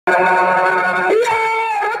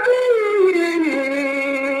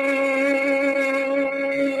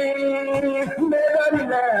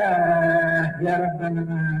يا ربنا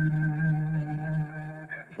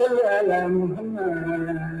صل على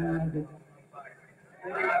محمد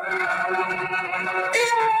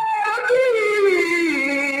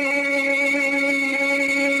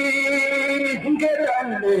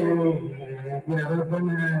يا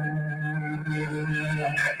ربنا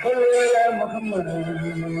صل على محمد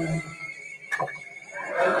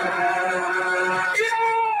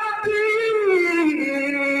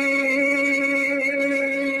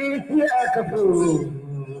يا كفور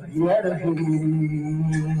يا ربي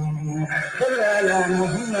صل على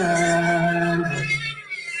محمد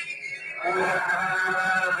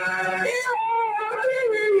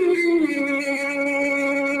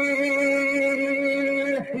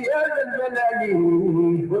يا ذا الجلال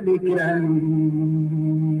والإكرام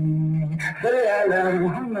صل على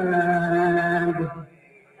محمد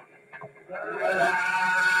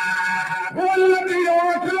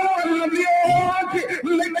والنبيات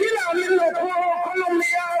لكلا من فوق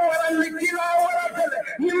الأنبياء ولكلا ورسل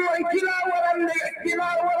ممن كلا ولكلا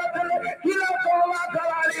ورسل كلا صلى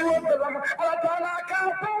الله عليه وسلم على تعالى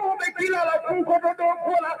كافه بكلا لكم كتب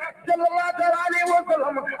ولا صلى الله عليه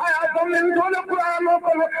وسلم أيضا من دون القرآن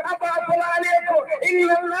وقل أبا صلى عليكم إن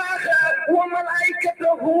الله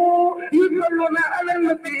وملائكته يصلون على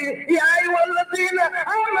النبي يا أيها الذين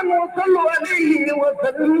آمنوا صلوا عليه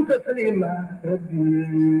وسلموا تسليما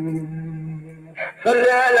صل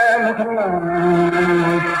على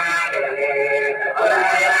محمد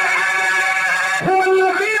هو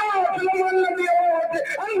النبي والنبي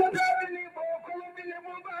المتابعني وقلوبني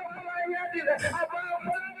مبارك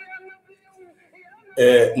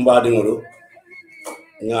mbadi ngoro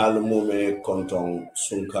ngal mume konton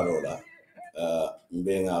sunkarola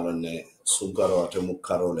mbe ngalo ne sunkaro te mu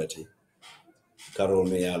karolati karo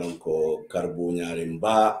me yalon ko karbu nyaari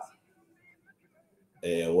mba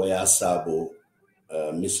waya sabo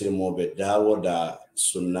mislimo be dawoda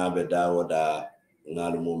sunna be dawoda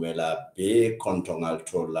ngal mume la be konton al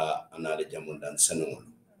tola anale jamundan senol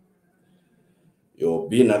yo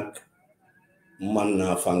binak man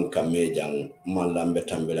na fan kame jang man lambe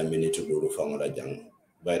tambela minute duru fangola jang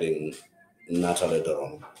baring natale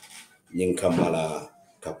doron nyin kamala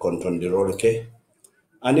ka konton di rolke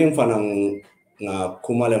anin fanan nga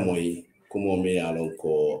kumale moy kumo me yalon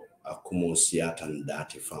ko akumo siatan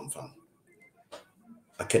dati famfam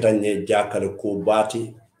aketanye jakale ko bati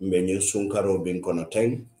mbe nyin sunkaro bin kono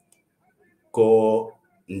ten ko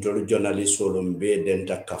ndol journalist solo mbe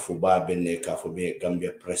denta kafuba benne kafube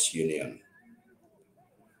Gambia Press Union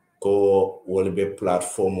ko wolbe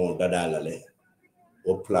platformo dadalale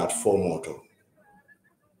o platformo to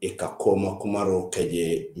e ka koma kumaro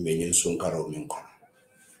keje menyin sunkaro min kono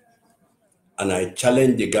ana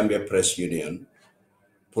challenge the Gambia Press Union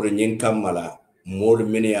pour nyin kamala mol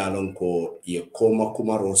min yalon ko ye koma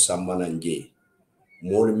kumaro sammananje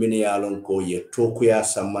mol min yalon ko ye tokuya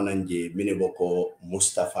sammananje mini boko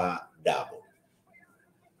Mustafa Dabo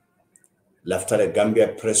laftare Gambia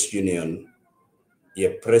Press Union ye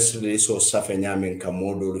press release o safe nyamin ka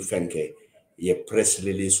modul fenke ye press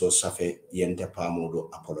release o safe yente pamodo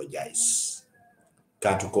apologize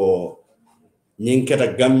katuko nyinketa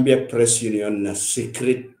Gambia Press Union na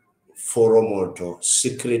secret forum auto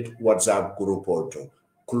secret WhatsApp group auto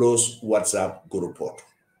close WhatsApp group auto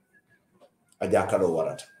ajakalo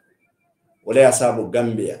warata wala asabu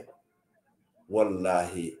Gambia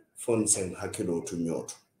wallahi fonsen hakilo tu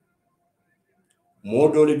nyoto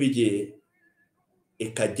modol bije e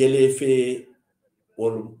ka jele fe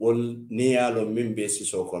wol niyalo mimbe si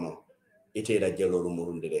sokono ite la jelo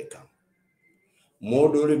rumurunde de kam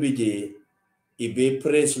modol bije ibe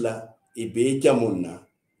press la ibe jamunna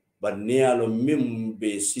ba niyalo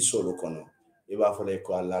mimbe si solo kono e ba fole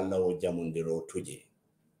ko alla o jamundiro tuje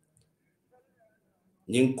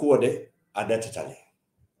nyin kuode adatale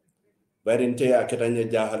barinte aketanya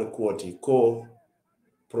jahal kuoti ko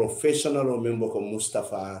professional o membo ko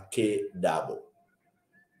Mustafa K Dabo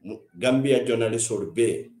Gambia journalist or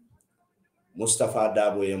be Mustafa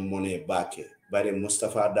Dabo ye mone bake bare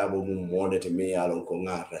Mustafa Dabo mu modete me yalon ko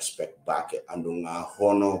nga respect bake andu nga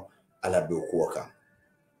hono ala do ko kam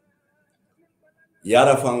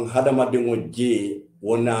yara fan hadama dingo je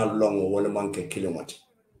wona longo wala manke kilomati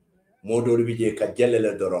modori bije ka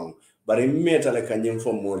jellele doron bare metale ka nyem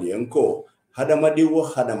fo moli enko hadama di wo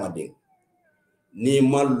hadama ding ni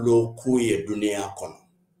mallo kuye dunia kono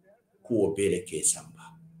kuwo bele ke samba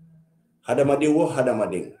hadama di wo hadama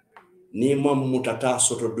ding ni mam mutata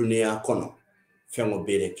soto dunia kono fengo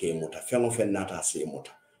bele ke muta fengo fennata se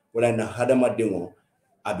muta wala na hadama dingo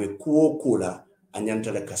abe kuo kula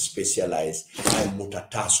anyantale ka specialize ay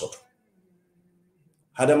mutatasoto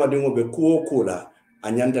hadama dingo be kuo kula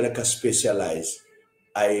anyantale ka specialize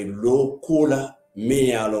ay lo kula mi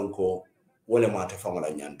yalon ko wala mata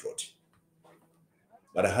famala nyantoti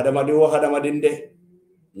bara hadama dingo hadama dinde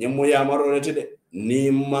nyemmo yamaro retide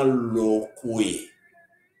ni mallo kuye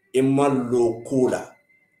imallo kula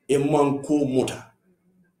imman ku muta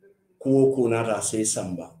kuo kunata sai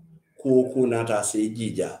samba kuo kunata sai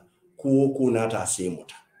jija kuo kunata sai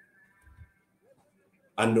muta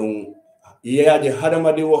andon yaje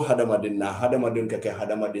hadamadin wo hadamadin na hadamadin kake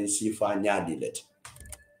hadamadin sifa nyaadi let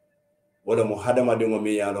wala mo hadamadin mo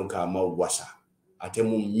mi yalon ka ma wasa ate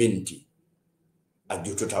mu minti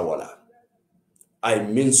ajututa wala ay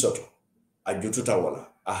min soto ajututa wala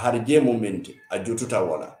a harje mu minti ajututa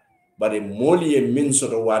wala bare moli e min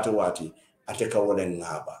soto wati ate ka wala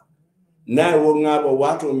ngaba na wo ngaba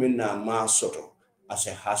wato min na ma soto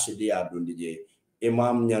ase hasidi adundi je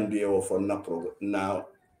imam nyandu ye wo fon na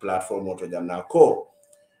platform to janna ko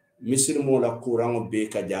misir mo la courant be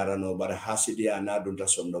ka jarano bare hasidi ana dunta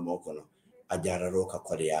sondo mo kono a jararo ka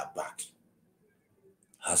kole ya baki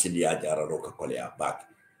hasidi a jararo ka kole ya baki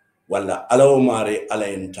walla alaw mare ala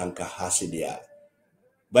en tanka hasidi ya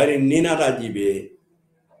bare nina rajibe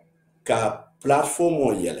ka platform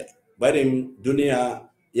o yele bare dunia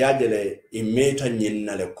yajele imeta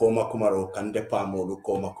nyinnale koma kumaro kande pamolu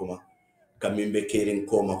koma kuma kamimbe kerin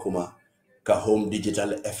koma kuma ka home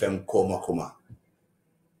digital fm koma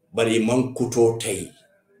bari man kuto tay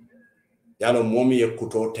yalo momi ye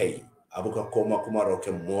kuto tay abuka koma kuma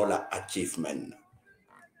roke mola achievement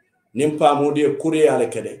nimpa modi kuriyale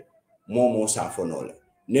kede momo safonole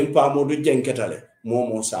nimpa modi jenketale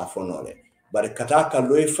momo safonole bari kataka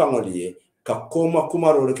loy fangoliye ka koma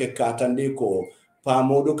kuma roke katandi ko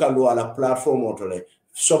pamodu ka lo ala platform otole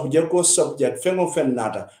subject fengo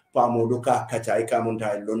fennata pamodu ka kacha ka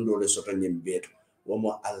munta londo le soto nyimbeto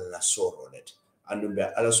womo alla sorolet andumbe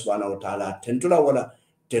alla subhanahu wa ta'ala tentula wala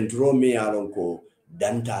tenturo mi yalon ko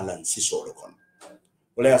dantalan sisoro kon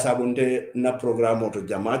wala sabunte na programme to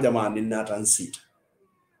jama ni natan sita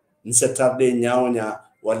nsetarde nyaonya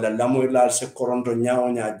wala lamoy se koronto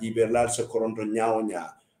nyaonya jibe se koronto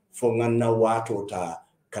nyaonya fo nganna wato ta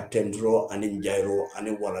katendro anin jairo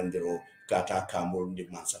anin walandiro kata kamul ndi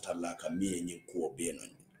masatalla ka miye nyin ko benon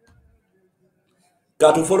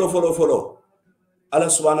katu folo ala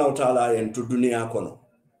subhanahu wa ta'ala en to duniya kono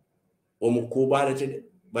o mu ko balete de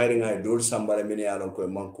bayri ngay dol sambare min yalon ko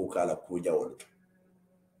man ko kala ko jawol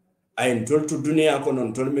ay dol to duniya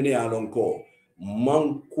kono tol min yalon ko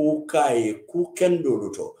man ko kay ku kendo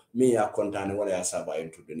luto mi ya kontane wala ya saba en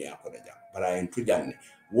to duniya kono jam bara en to janne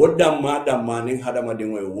wodam madam manin hadama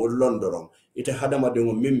dingo e wollondorom ite hadama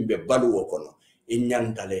dingo mimbe baluwo kono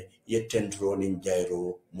inyantale yetentro nin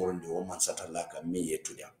jairo molndi o man satallaka mi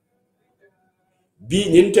yetuja bi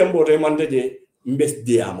nin tembo re mande je mbes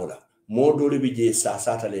diamula modori bi je sa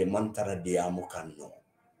satale mantara diamu kanno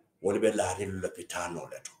wolbe laari lopitano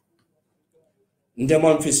leto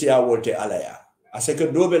ndemam fisiya wolte alaya aseke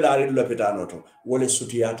dobe laari lopitano to wole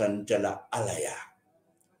sutiyata ntela alaya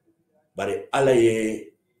bare alaye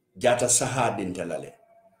jata sahadin telale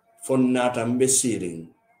fonnata mbe sirin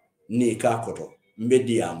ni kakoto mbe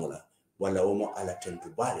diamula wala womo ala tentu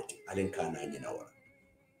baleti alen kana nyina wala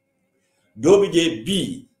dobi je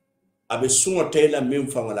bi abe sungo tayla min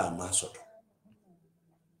fangala masoto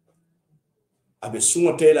abe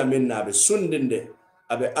sungo tayla min na abe sundinde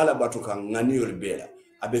abe ala batuka nganiyol bela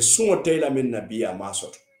abe sungo tayla min na biya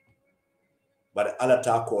masoto bare ala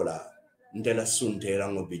ta kola ndela sunte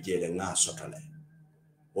rango bijele ngasoto le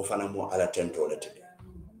o fana mo ala tentole tede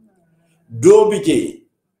dobi je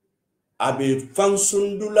abe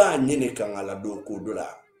fansundula nyine kan ala do ko dula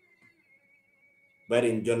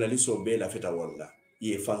bari journalist o be la feta walla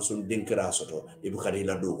ye fansun dinkra soto ibu khari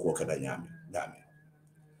la do ko kada nyame dame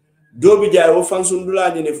dobi je o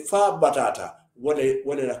fansundula nyine fa batata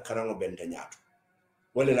wala la karango bente nyaato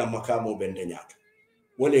wala la makamo bente nyaato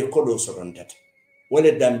wala kodo soton tete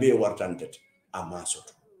wala dambe wartan tete ama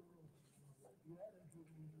soto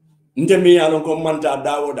ndemi yalon ko manta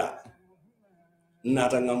dawoda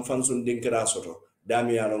nata ngam fansun dinkira soto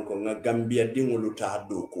dami yalon ko nga gambia dingulu ta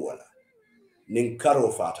do ko wala nin karo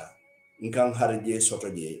fata nkan harje soto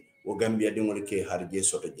je o gambia dingul ke harje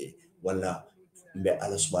soto je wala mbe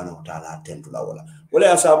ala subhanahu wa ta'ala tentula wala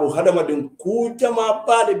asabu hadama din ku jama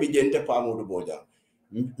baade bi jente pa Modou Bojang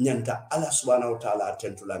nyanta ala subhanahu wa ta'ala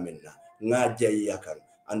tentula minna nga jayiyakan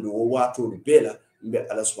andu o wato bela mbe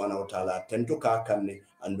ala subhanahu wa ta'ala tento ka kanne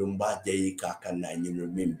andu mba jayi ka kanna nyino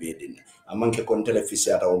min bedina amanke kon tele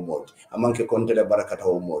fisiata o mod amanke kon tele barakata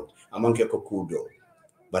o mod amanke ko kudo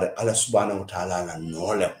bare ala subhanahu wa ta'ala la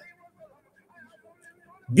nolem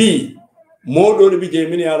bi modo bi je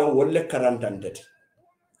min yalo wolle karantandati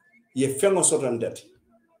ye fengo sotandati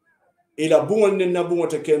ila bungol nin na bungo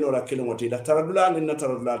te keno la kilomoti ila taradula nin na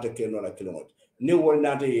taradula te keno la kilomoti ni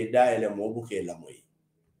wonnata ye daele mo buke la moy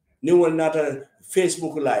ni wonnata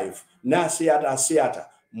Facebook live na siata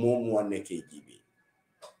mo wonne ke jibi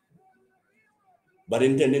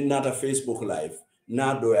barinte nin nata Facebook live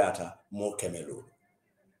na doyata mo kemelo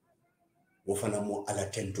wo fana mo ala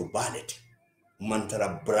tento baleti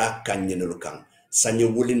mantara bra kanyenul kan sanye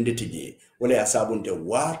wulinde tije wala ya sabunte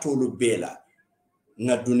watolu bela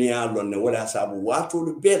na dunia lonne wala sabu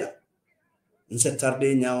watolu bela nse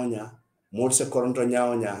tarde nyaonya mol se koronto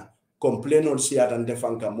nyaonya complainol siata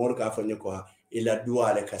ndefanka mor ka fanyo ko ila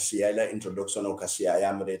duale kasiya ila introduction o kasiya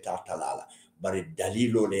ya mre talala bari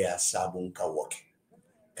dalilo le ya sabun ka woke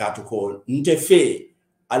katu ko ntefe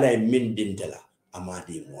ala min dintela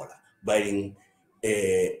amadi mola bari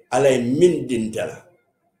ala min dintela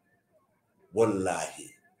wallahi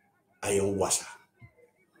ayon wasa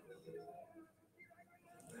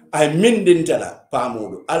ay min dintela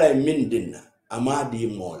pamudu ala min dinna amadi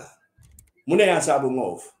mola mune ya sabu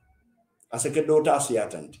ngof asake dota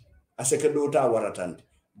siyatanti asake dota waratanti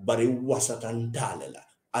bari wasatan talela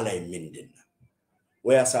ala min dinna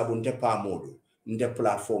waya sabu nte pamudu nte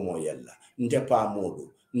platform o yella nte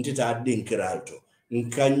pamudu nte ta dinkiralto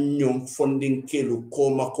nkanyo fondin kelu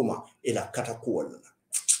koma ila katakuwala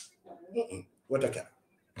wataka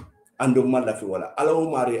andu malla fi wala ala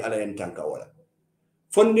umari ala entanka wala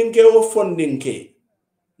fondin ke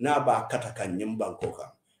na ba kataka nyimban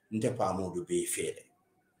koka nte pamudu be fele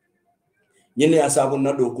nyine asabu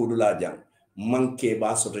na do ko dula jang manke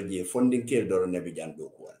ba soto je fondin ke do nabi jan do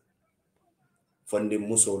ko fondin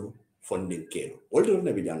musolu fondin ke woldo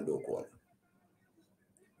nabi jan do ko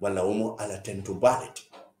wala womo ala tento baleti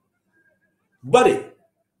bari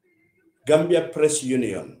Gambia Press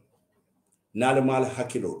Union nale mal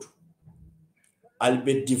hakilotu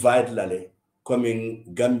albe divide lale comme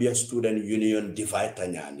Gambia Student Union divide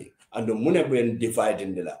tanyani ando mune ben divide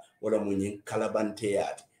ndila wala munyin kalabante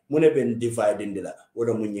yati mune ben divide ndila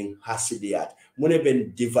wala munyin hasidiyat mune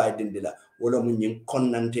ben divide ndila wala munyin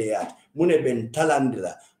konnante yati mune ben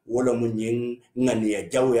talandila wala munyin ngania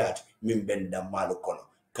jawyat min ben damal kono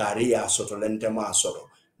kari ya soto lente ma soto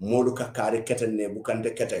modu ka kari keten ne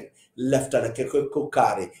bukande keten lefta ke ko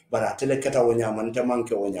kari bara tele keta wonya man te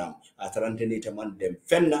manke wonya atarante ni te man dem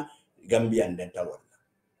fenna Gambia den tawol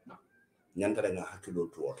nyantale na hakilo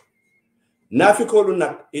to nafiko lu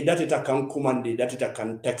nak idati ta kan kumandi dati ta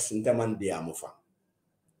kan text ntaman diamu fa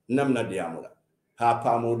namna diamu la ha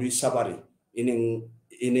pa modu sabari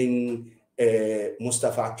inin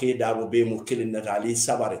Mustafa ke dabo be mu kilin natali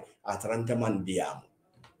sabari atarante man diamu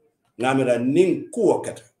ngamira nin kuwa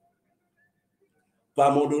kata pa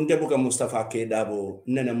modu ndebuka Mustafa ke dabo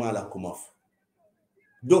nene mala kumaf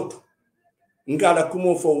donc ngala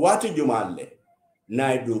kumofo wati jumalle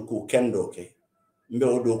naidu ku kendoke mbe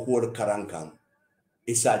odo ko karankan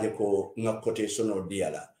isaje ko ngakote sono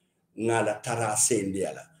diala ngala tara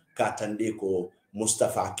sendiala katande ko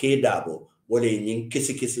Mustafa ke dabo wole nyin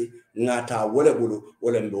kisi ngata wole bulu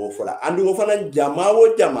wole mbe ofola andu ofana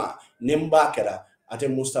jama nimba kera ate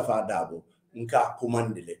Mustafa dabo nka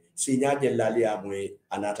kumandile sinyaje lali amwe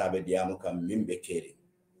anata be diamu kam mimbe keri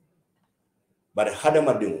bare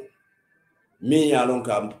hadama dingo mi yalon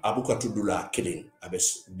ka abuka tudula kilin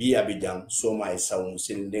abes bi abidjan soma e sawun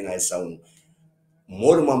sindinga e sawun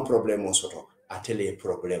molman problème soto atele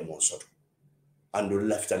problème soto andu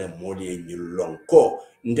laftale moli e nyulon ko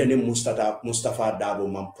ndene Mustafa dabo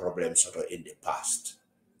man problème soto in the past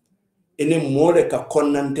ene mole ka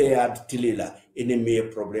konnante ya tilila ene mi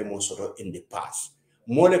problème soto in the past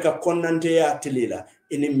mole ka konnante ya tilila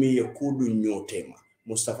ene mi kudu nyotema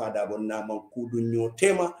Mustafa dabo na man kudu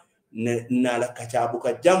nyotema na la kachabu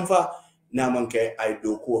ka jamfa na manke ay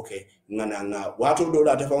do ko ke ngana nga wato do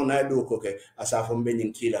la tafa na do ko ke asafo mbe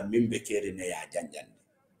nyin kila mimbe kere ne ya janjan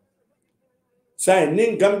say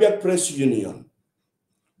nin Gambia Press Union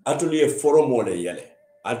atelier forum ole yele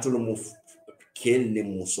atul mu kel ni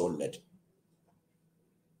musollet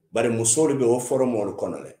bare musol be o forum ole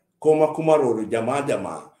konole koma kumaro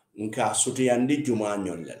jama nka suti yandi juma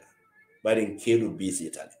nyolle bare kelu bisi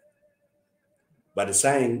tale bare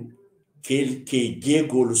say kel ke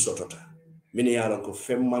jegolu sotota mini yalo ko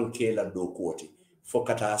femman kela do koti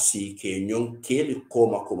fokata si ke nyon keli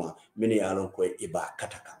koma mini yalo ko iba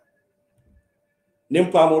kataka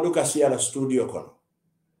nimpa modu ka si ala studio kono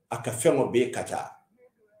aka fengo be kata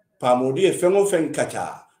pa modu e fengo fen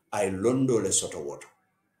kata ay londo le soto woto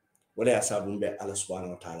wala ya sabumbe Allah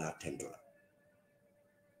subhanahu wa ta'ala tendola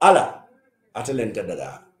ala atelen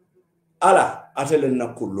tadada ala atelen na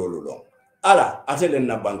kullolu lo ala atelen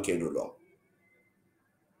na bankelu lo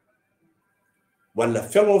wala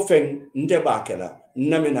fengo feng nde bakela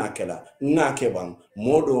namina kela ngake bang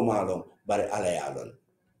modo malon bare ala yalon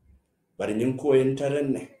bare nyin ko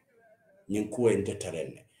entarenne nyin ko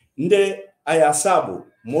entarenne nde aya sabu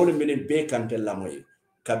molu mini be kante lamoy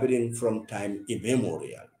kabirin from time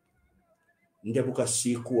immemorial nde buka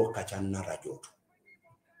siku o kachanna rajoto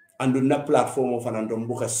andu na platform of anando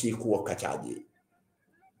buka siku o kachaji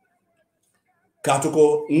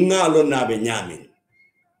katuko ngalo nabe nyamin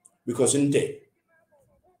because nde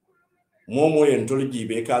momo yen tolo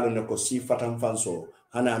jibe kalo ne ko si fatan fanso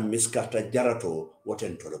hana miskarta jarato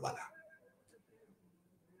woten tolo bala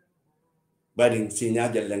badin sinya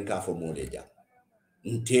jallen ka fo modeja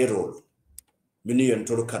nterol mini yen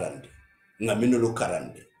tolo karande nga minulu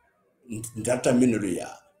karande ndata minulu ya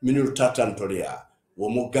minulu tatan tolo ya wo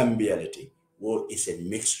mo gambiality wo is a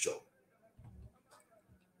mixture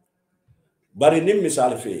bari nim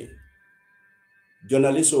misal fe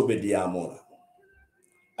journalist obe diamora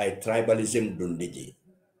ay tribalism dundiji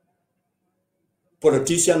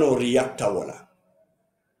politician o reacta wala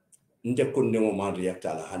nde kunne mo man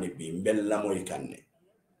reacta la hani bi mbella moy kanne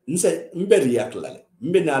nse mbe react la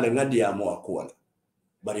mbe nale ngadi amo akwala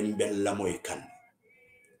bari mbella moy kanne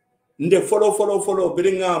nde follow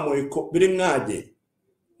biringa moy ko biringaje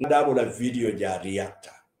ndabo la video ja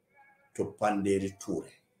reacta to panderi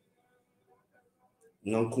toure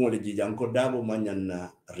ngan ko le jijang ko dabo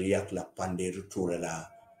manyanna react la panderi toure la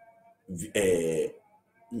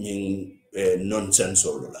ñing nonsense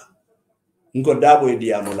la ngo dabo e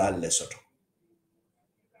diamo la lesoto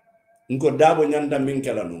ngo dabo nyanda min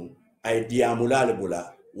kala nu ay diamo la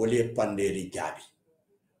bula wole panderi jabi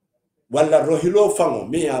wala rohilo fango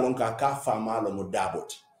mi yalon ka fama lo mu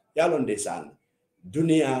daboti yalon de san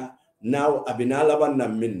dunia now abinala banna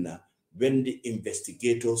minna when the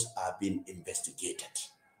investigators are being investigated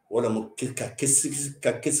wala mu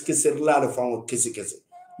kiskisir la fango kisikisi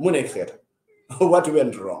mune kheta what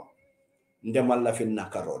went wrong nde malla fi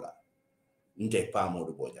nakarola nde pa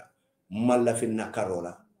Modou Bojang malla fi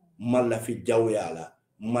nakarola malla fi jawyala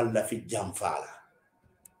malla fi jamfala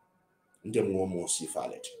nde mo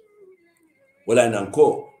sifalet wala nan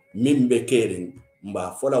ko mimbe kering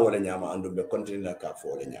mba fola wala nyama andu be continue ka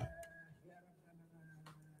fola nyama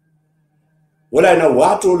wala na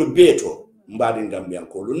wato lu beto mbadi ngambian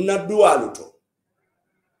ko lu na duwalu to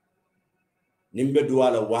nimbe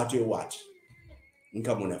duwala wati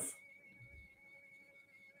nka munaf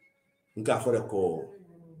nka fore ko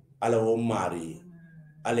ala wo mari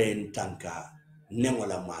ala en tanka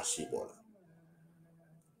nemola marsi bola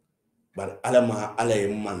bar ala ma ala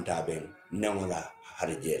en manta ben nemola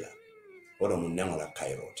harjela wala mun nemola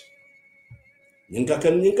kairote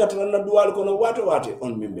ninka tan na duwal ko no wati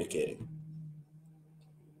on mimbe kere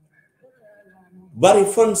bari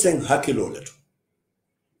fonsen hakilo leto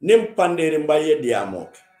nim pandere mbaye diamo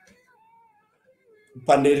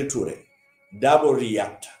pandere toure dabo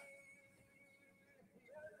react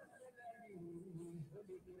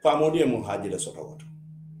Pamodu mo hajila sotawoto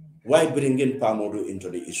why bringing Pamodu into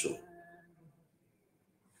the issue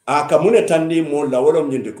akamune tandi mo la wolom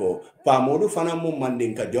nyindi ko Pamodu fana mo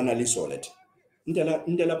mandinka journalist olet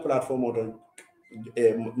ndela platform oto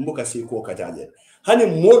mbuka si ko kajaje hani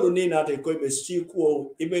modu ni nata ko be si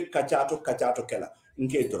ko ibe kachato kela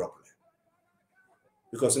nke drop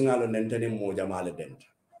because ngalo nentene mo jamale dent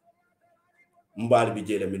mbal bi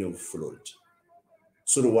jele minu float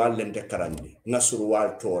surwal lente karandi nga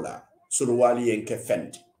surwal tola surwal yenke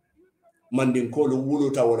fenti mandin ko lu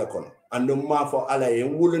wuluta wala kono ando mafo ala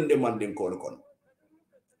yen wulunde mandin ko kono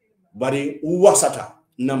bari wasata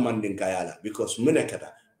na mandin kayala because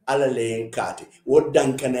munekata ala len kati wo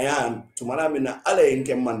dankana yan tumara mina ala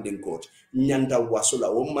yenke mandin ko nyanda wasula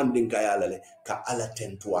wo mandin kayala le ka ala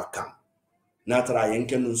tentu akam na tra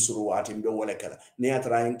yenke nun surwati mbe wala kala ne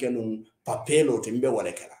atra yenke nun papelo timbe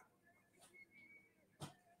wala kala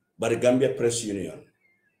bari Gambia Press Union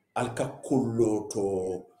alka kullo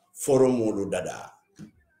to foromolu dada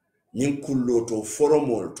nyin kullo to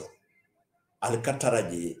foromol to alka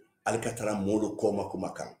taraji alka tara molu koma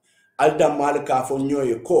kumakan alda malka fo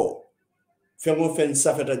nyoy ko fengo fen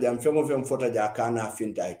safeta jam fengo fen fota ja kana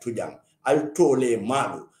finta ay tujang al tole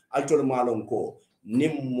malu al tole malon ko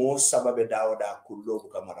nim mo sababe dawda kullo bu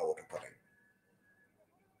kamara woto pare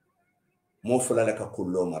mo fulale ka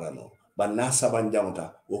kullo marano banna saban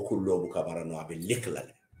jamta wo kullo bu kamara no abe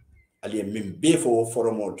liklale ali min be fo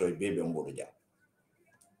foromo to bebe mbodo jam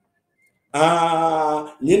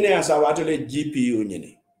nyine asa watale GPU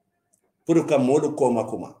nyine pour ka modu koma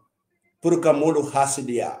kuma pour ka molu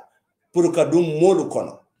hasidiya pour ka dum molu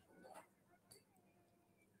kono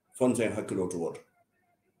fonse hakilo to woto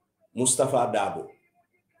Mustafa Dabo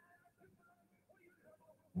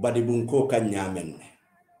badi bunko ka nyamenne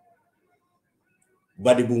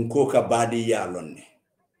badi bunko ka badi yalonne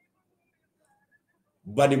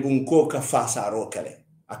badi bunko ka fasaro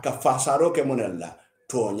kale aka fasaro ke monella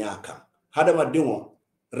to nyaka hadama dingo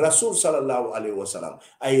rasul sallallahu alaihi wasallam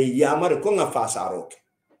ay yamar ko nga fasaro ke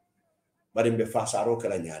badi be fasaro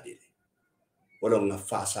kala nyaade wala nga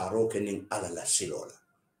fasaro ke nin alala silola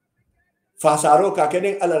fasaro ka ke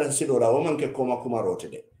nin alala silola o man ke koma kuma rote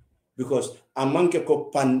de because amanke ko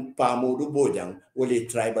pa Modou Bojang wali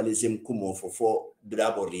tribalism kumo fo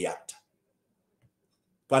drabo react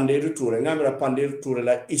panderu toure ngamira panderu toure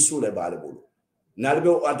la isule bale bulu nalbe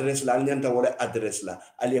o address la nyanta wala address la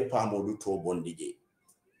ali pa Modou to bondije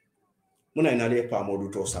muna inali pa Modou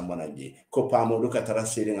to sambananje ko pa Modou ka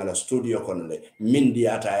tarasiri ngala studio konole mindi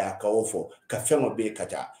ata ya kawofo ka fengo be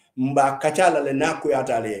kacha mba kacha la le naku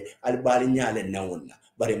yata le albali nyale nawonna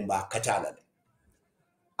bare mba kacha la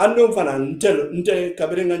andon fana nte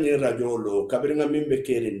kabiringa nyi radio lo kabiringa mimbe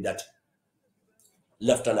kerin dati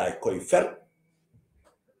lafta la koy fer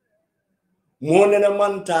monena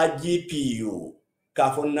manta GPU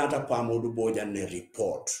ka fonnata pa Modou Bojang ne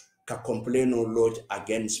report ka complain or lodge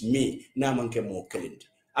against me na manke mo kelindi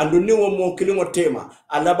andu ni wo mo kelimo tema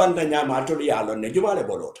alabanta nyama atoli yalo ne jumale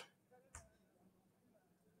bolota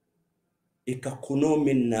ika kuno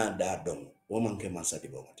minna da dom wo manke masadi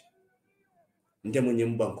bomote ndemo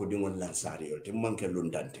nyimbanko di ngol lansari yo te manke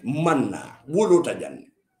lundante manna wuluta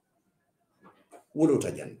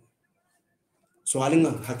janne so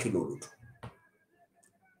alinga hakilo lutu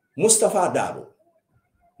Mustafa Dabo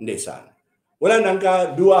ndesan wala nanka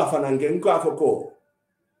dua fanange nko afoko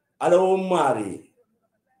ala umari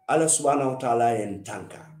ala subhanahu wa ta'ala en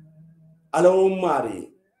tanka ala umari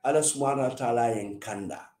ala subhanahu wa ta'ala en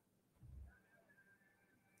kanda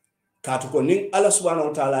katuko ning ala subhanahu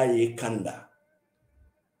wa ta'ala ye kanda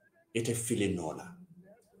ite filinola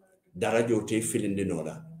darajo te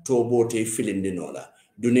filindinola tobo te filindinola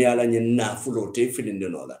dunia la nyen nafulo te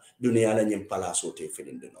filindinola dunia la nyen palaso te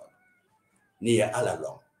filindinola ni ya ala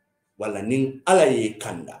long wala ning ala ye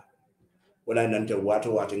kanda wala nante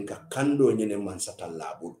wato nka kando nyene man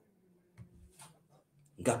satallabul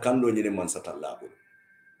nka kando nyene man satallabul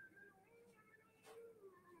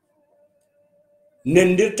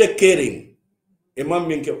nendirte kering imam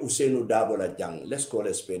minke Ousseynou Dabo la jang let's call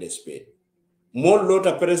a spade a spade mo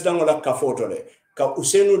lota president wala ka fotole ka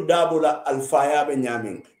Ousseynou Dabo la alfaya be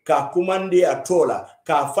nyamin ka kumandi atola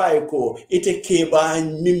ka fay ko ite keba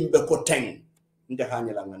mimbe ko teng nde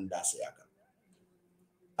hanyala nganda seyaka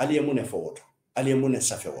aliye mune foto aliye mune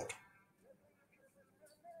safe woto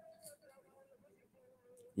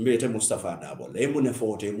mbete Mustafa Dabo le mune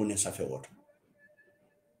foto e mune safe woto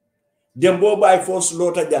dembo bay force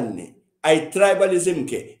lota janne ay tribalism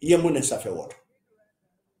ke yemune safe woto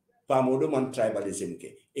pa Modou man tribalism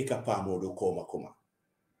ke e ka pa Modou koma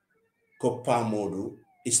ko pa Modou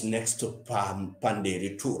is next to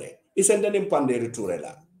Panderi Toure isendani Panderi Toure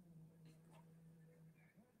la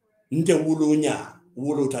nte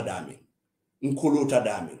wulu tadami nkulu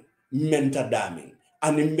tadami menta dami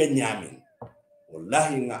animbe nyamin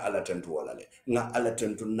wallahi nga ala tentu wala le nga ala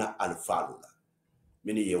tentu na alfalula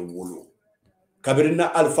mini ye wulu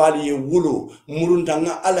kabirina alfali ye wulu murunta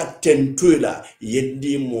nga ala tentu la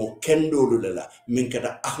yeddi mo kendolu la min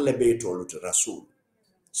kada akhla beytolu to rasul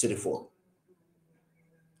sirifo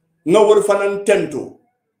nga wol fanan tentu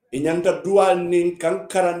inyanta dual nin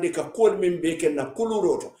kankarande ka kol min beken na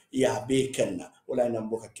kuluroto ya beken na wala nan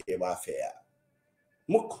boka keba feya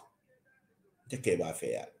muk te keba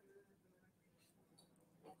feya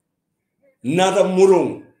nada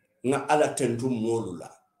murung nga ala tentu molula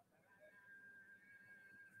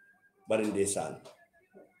barinde sal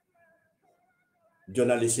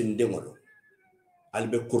journalist ndengolo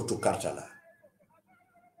albe kurtu kartala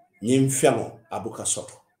nyim fengo abuka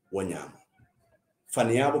soto wonyama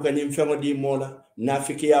fani abuka nyim fengo di mola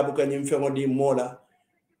nafiki abuka nyim fengo di mola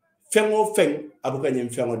fengo feng abuka nyim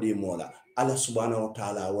fengo di mola ala subhanahu wa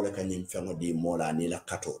ta'ala wala ka nyim fengo di mola ni la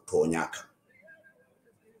kato to nyaka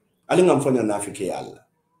ali ngam fonya nafiki yalla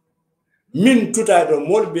min tuta do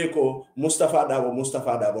molbe ko Mustafa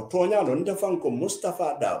Dabo to nyalo nda fanko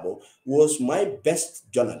Mustafa Dabo was my best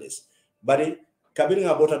journalist bari kabiri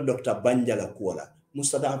nga bota Dr. Banjala kuola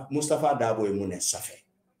Mustafa Dabo e mune safe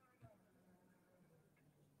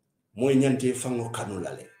moy nyante fango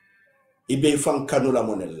kanula le ibe fang kanula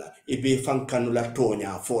monella ibe fang kanula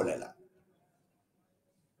tonya folela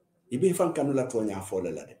ibe fang kanula tonya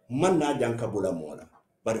folela de man na janka bula mola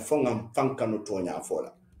bari fongam fankanu tonya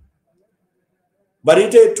fola bari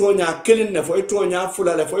te tonya kilin ne fo tonya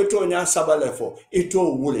fula le fo tonya sabale fo ito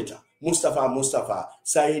wulita Mustafa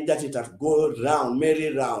say that it go round merry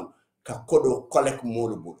round ka kodo collect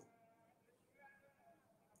molu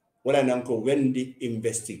wala nanko when the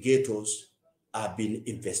investigators are being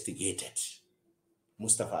investigated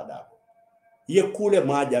Mustafa Dabo ye kule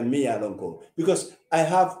maja mi alonko because I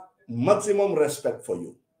have maximum respect for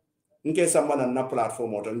you nke samana na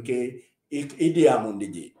platform oto nke idia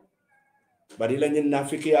mundiji bari la nyin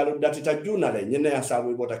nafiki yalu datita junale nyene ya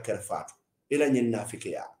sabu bota kerfatu ila nyin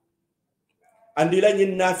nafiki ya andi la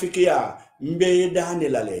nyin nafiki ya mbe dani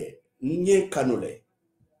lale nye kanule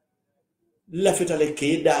lafitale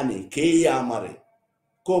ke dani ke yamare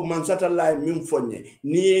ko mansata lay min fonye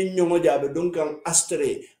ni nyongo jabe dunkan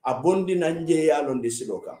astre abondi nanje yalo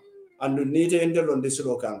ndisiloka andu nite endelo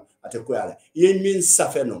ndisiloka ate ko yala ye min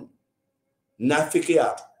safenon nafiki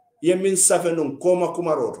ya ye min safenon koma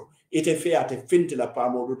kumaroto ite feate finti la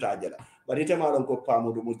pamodu tajala bari te malon ko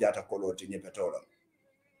pamodu mujata koloti nyepetolo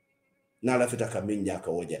na la fitaka minja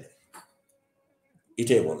ka wojele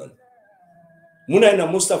ite wolon muna na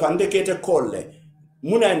Mustafa ndekete kolle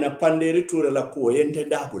muna na panderi ture la ko yente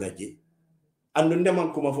dabulaje andu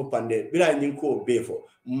ndeman kuma fo pande bila nyin ko befo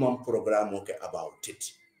mam programme ke about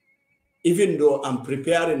it even though I'm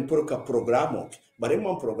preparing pour ka programme bari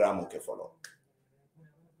mam programme ke follow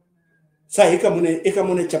sa ika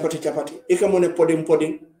mune chapati ika mune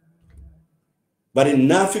poding bari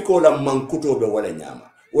nafiko la mankuto be wala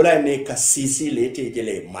nyama wala ne ka sisi lete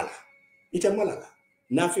jele mala ita mala la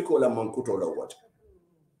nafiko la mankuto la wata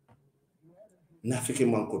nafiki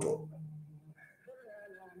mankuto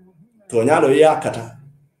to nyalo ya kata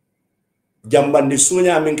jambandi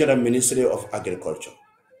sunya min kada Ministry of Agriculture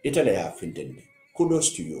ita la ya fintende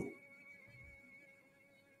kudos to you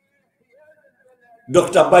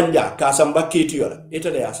Dr. Banja kasamba kitiyola ita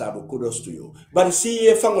la ya sabu kudos to you bari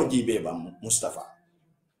siye fango jibe ba Mustafa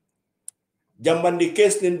jambandi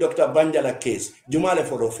case nin Dr. Banja la case jumale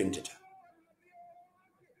follow fintita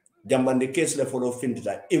jambandi case le follow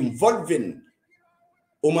fintita involving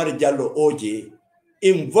Omar Jallo OJ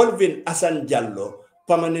involving Asan Jallo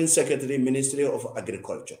permanent secretary Ministry of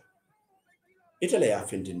Agriculture ita la ya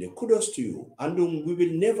fintinde kudos to you and we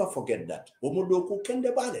will never forget that omodo ku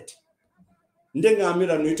kende balet ndenga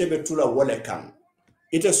amira no ite betula wole kan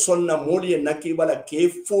ite sonna moli nakibala ke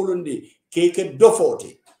fulundi ke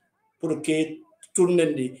dofoti pour ke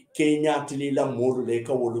tournendi ke nyatili la modu le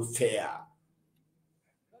ka wolu fea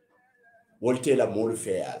wolte la modu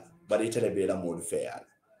fea bari ite le be la modu fea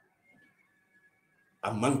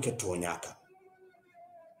a manke tonyaka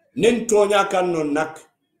nin tonyaka no nak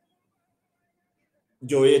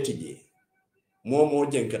joyeti je momo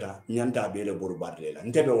jenkata nyanta be le boru barle la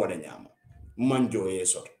ntebe wona nyama man joye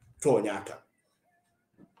sot tonyaka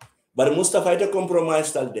but Mustafa ite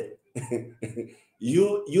compromised alde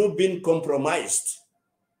you been compromised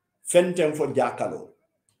fentem for jakalo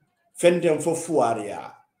fentem for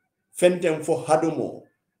fuaria fentem for hadumo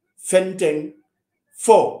fentem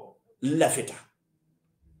for lafita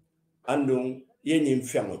andum yenyim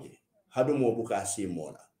femoje hadumo buka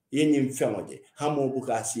simola yenyim femoje hamo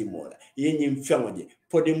buka simola yenyim femoje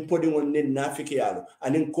podim on nen nafiki yalo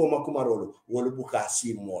anin koma kumarolo wolu buka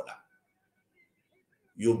simola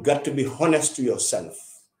you got to be honest to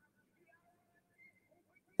yourself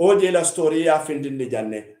oje la story ya findinde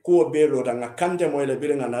janne ko belo tanga kante moyle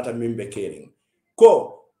birenga nata mimbe kering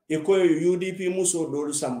ko iko UDP muso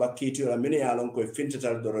dolu samba kiti la mini yalon ko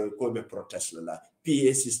fintetal doro ko be protest la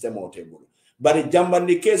PA system o tebul bari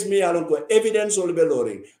jambandi case mi yalon ko evidence ol be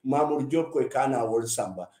loring Mamour Diop ko kana wol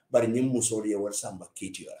samba bari nyim muso ye wol samba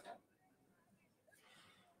kiti la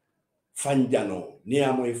fanjano ni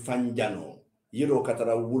amoy fanjano yiro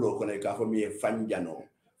katara wulo ko ne ka fo mi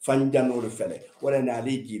fanjano le fele wala na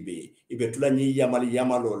ali jibe ibe tulani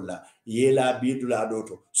yamalola yela bidula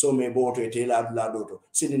doto so me boto etela dula doto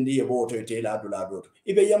sinindi ye boto etela dula doto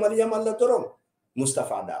ibe yamala toron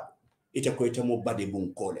Mustafa Dabo ite ko ite mo bade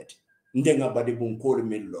bun kolet ndenga bade bun kol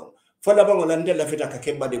millo fala bango la ndela fita ka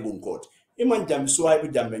ke bade bun kot iman jam suway bu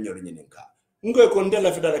jambe ñor ñininka ngoy ko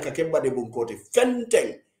ndela fita ka ke bade bun kot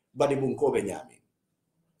fenteng bade bun ko be ñami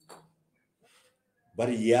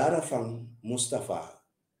bari yara fam Mustafa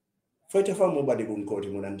foyta fam mo bade bun koti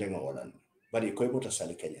mo nantenga wolan bari koy bota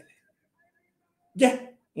sali kenyale je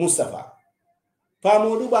Mustafa pa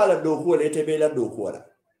modu bala do ko le te bela do ko la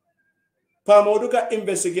pa modu ka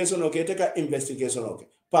investigation o ke te ka investigation o ke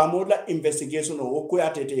pa modu la investigation o ko ya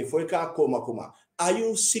tete foy ka koma are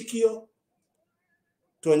you secure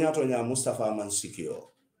tonya Mustafa man secure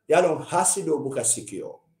yalon hasido buka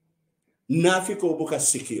secure nafiko buka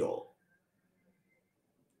sikio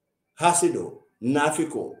hasido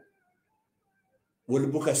nafiko wol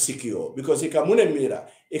buka sikio because ikamune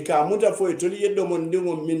mira ikamuta fo itoli yeddo mon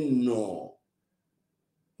ndingo minno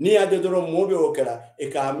ni ade doro mobe okela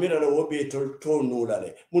ikamira la wobe to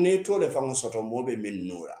nulale mune tole fango soto mobe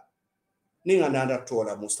minnura ni nganda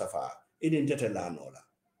tola Mustafa ini ntete la nola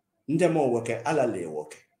ndemo woke ala le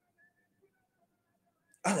woke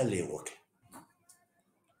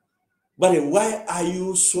but why are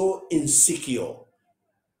you so insecure?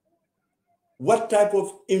 What type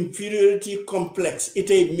of inferiority complex it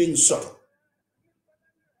means sort?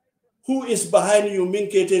 Who is behind you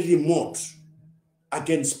minkete remote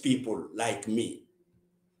against people like me?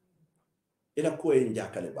 Ila ko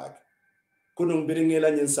njakale bag. Kunung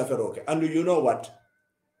biringela nyen saferoke. And you know what?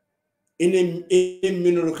 In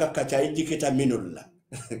minul kakacha ijikita minula.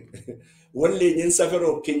 Wale nyen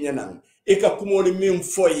safero kenyanan. Eka kumoli min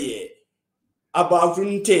foye. About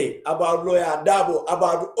unte, about lawyer dabo,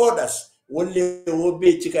 about others. Wale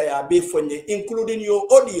wobe chikaya be fonye, including your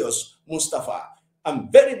audios, Mustafa. I'm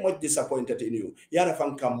very much disappointed in you. Yara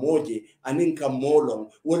fan kamoje, aninka molong,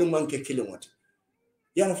 wole manke kilomot.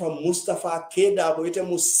 Yara fan Mustafa kedabo, ite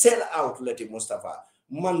mu sell out leti Mustafa.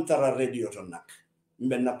 Mantara radio to nak.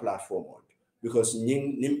 Mbenna platform. Because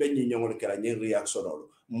nimbe nyongol kera nying reaction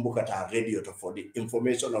olo. Mbukata radio to for the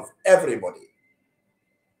information of everybody.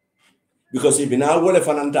 Because if na wole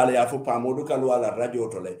fanantale ya fu pamodu kalu ala radio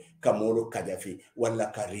tole kamodu kajafi wala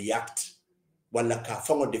ka react wala ka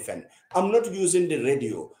fango defend. I'm not using the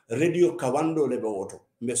radio kawando lebe woto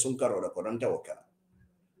mbe sunkaro la korante wakala.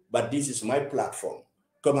 But this is my platform.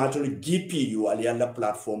 Come atuli GPU ali ala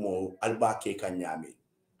platform o alba ke kanyami.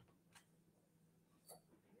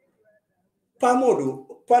 Pamodu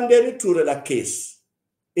panderi ture la case.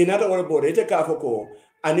 In other words, ite kafoko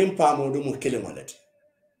anim pamodu mu kilimolete.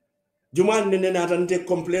 Juman nene natante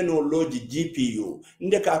complain o loji GPU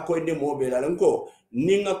nde ka ko inde mobile lanko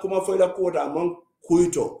ninga kuma foila kota among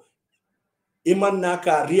kuito iman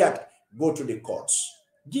naka react go to the courts.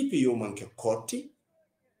 GPU manke courti.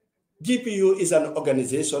 GPU is an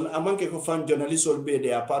organization amanke ko fan journalists will be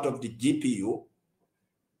they are part of the GPU.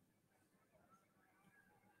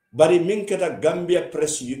 Bari minketa Gambia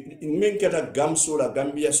Press minketa Gamsula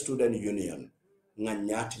Gambia Student Union nga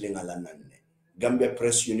nyati ngala nanne. Gambia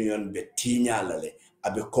Press Union be tinya lale,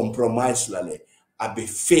 abe compromise lale, abe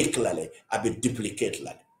fake lale, abe duplicate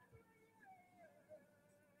lale.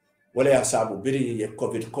 Wale ya sabu biri ye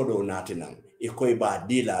COVID kodo natinang, ikoi ba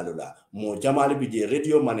di lalula, mo jamali bije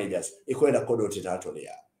radio managers, ikoi da kodo titato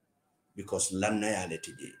ya. Because lanna ya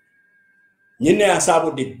letiji. Nyine ya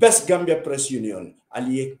sabu the best Gambia Press Union,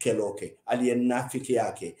 aliye keloke, aliye nafiki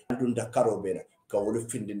yake, andunda karobera, ka wole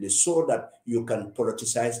findinde so that you can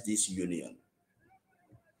politicize this union.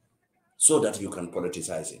 So that you can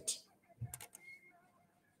politicize it.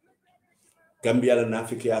 Gambia la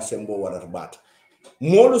nafiki ya sembo wararbat.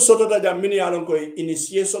 Molu soto da jamini alon ko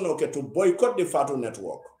initiation okay to boycott the Fatu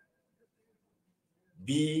network.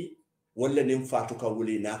 Bi wole nim Fatu ka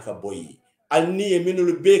wuli naka boyi. Alni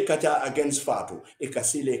minul be kata against Fatu e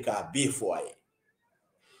kasile ka bi foye.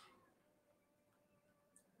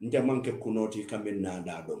 Nde manke kunoti kambe na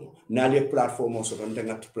domo nali platform so don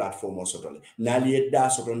tenga platform so don nali da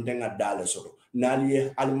so don tenga dale so don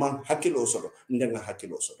nali alman hakilo so don ndenga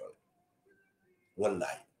hakilo so don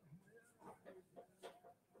wallahi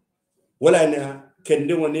wala na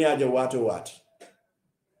kende woni aja watu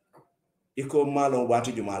iko malo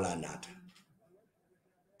watu jumala nata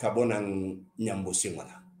kabona nyambo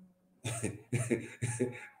singala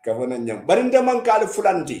kabona nyam bari nde man kala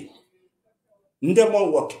fulanti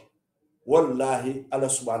ndemo woke wallahi ala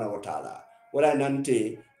subhanahu wa ta'ala wala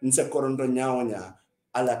nante nse korondo nyawonya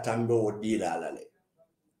ala tambe o dila alale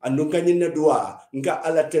andunga nyinne dua nga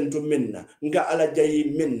ala tentu minna nga ala jayi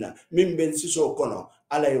minna min ben siso kono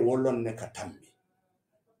ala e wolon ne katambi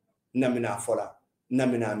namina fola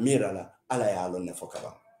namina mirala ala ya lon ne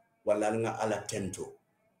fokaba wala nga ala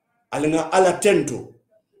tentu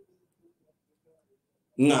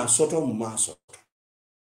nga soto maso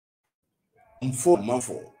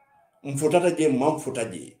mfutata je mamfuta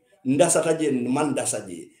je ndasata je mandasa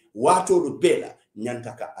je wato rubela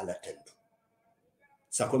nyantaka ala tendo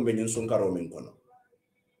sakombe nyen sunkaro men kono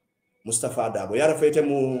Mustafa Dabo yara fete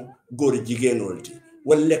mu gori jigenolti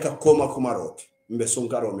walle ka koma kumarot mbe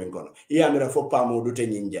sunkaro men kono yamira fo pamo dute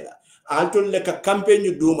nyinjela antol le ka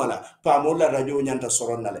campagne dumala pamo la radio nyanta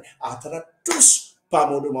soronnale atara tous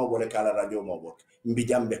pamo do mo wole kala radio mo bok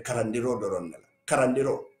mbijambe karandiro doronnala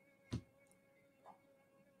karandiro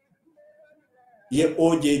ye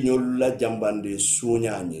oje nyolla jambande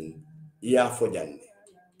suñañin ya fojande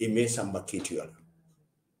ime samba kitiyo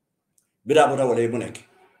bida bota wala ibunek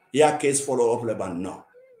ya case follow up le ban no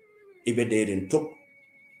ibe derin tok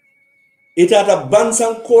itata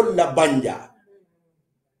bansan ko la banja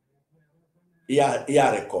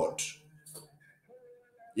ya record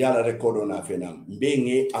ya la record on fenam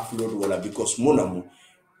being upload wala because munamu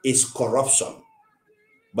is corruption,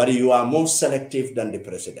 but you are more selective than the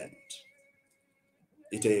president.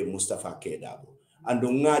 Ite Mustafa Kedabo. And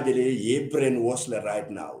ngajele ye brainwash right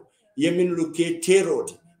now. Ye min luke terror,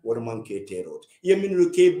 or man ke terror. Ye min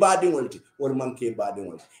luke bading walti, or man ke bading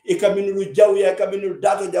walti. Eka min lu jawya, eka min lu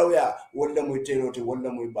dato jawya, wala mu terror, wala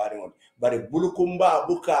mu bading walti. But bulukumba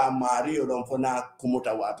buka Mario don fona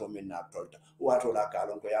kumuta wato minna tolta. Wato la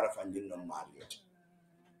kalon ko yara fanjin no Mario.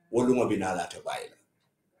 Wolungo binala te baila.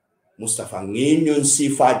 Mustafa nginyon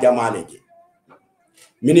sifa jamaleje.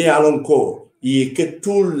 Mini alon ko ye ke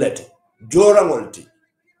tullet jorangolti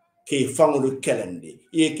ke fangulu kelendi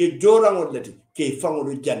ye ke jorangolti ke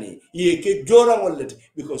fangulu jani ye ke jorangolti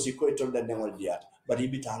because he ko tolda nengol diat but he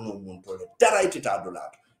bitano mun tole taraiti ta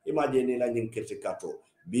dollar imagine la nyin kete kato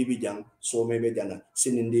bibi jang so mebe jana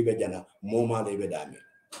sinindi be jana moma le be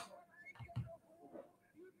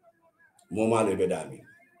dami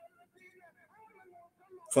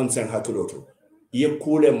fonsen hakuloto ye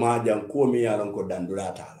kule majang ko mi yalan ko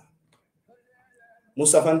dandula taala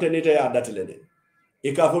Mustafa ntenite ya datle de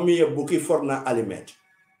ikafomi ye buki forna alimet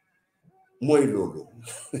moy lolu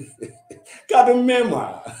kabe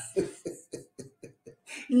mema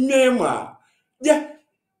ja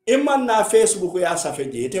iman na Facebook ya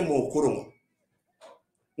safeje ite mo kurungo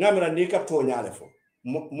ngamira ni ka to nyaale fo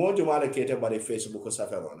mo jumale kete bare Facebook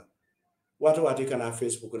saferona wati kana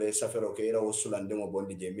Facebook le safero ke ira usulande mo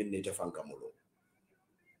bondi je minni te fankamulo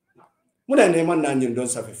muna ne man na nyin don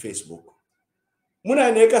safe Facebook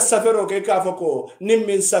muna ne ka safero ke ka fako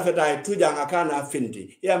nimmin safeta tuja akana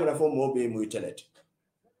finti yamra fo mo be mu telet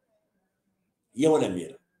yewala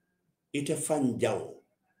mira ite fan jaw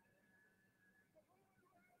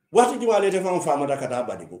wati jumale te fan fama da kata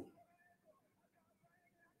badigo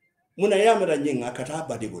muna yamra nyinga kata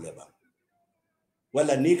badigo leba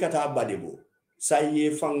wala ni kata badigo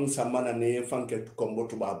saye fan samana ne fan ke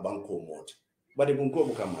kombotu ba banko mot badigo ko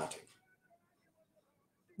buka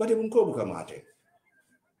mate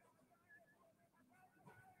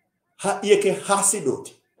ha yeke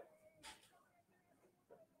hasidoti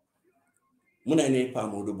muna ne pa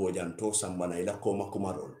Modou Bojang to sambana ila koma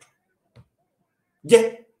kumarol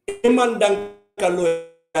je iman dan kalo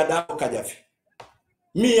da kajafi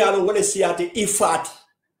mi yalo wala siyati ifati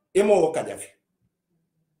emo kajafi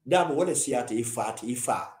dabo wala siyati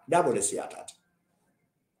ifa dabo wala siyatati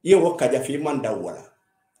ye wo kajafi man da wala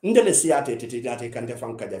ndele siyati tete kante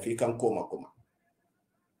fan kajafi kan koma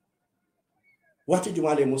wati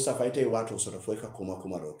jumale Mustafa ite watu soro ka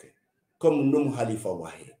koma roke comme num halifa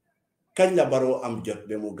wahe kanja baro am jot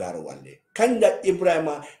be mu garo wande kanja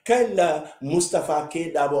Ibrahima kanja Mustafa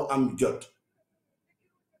ke dabo am jot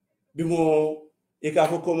bimo ika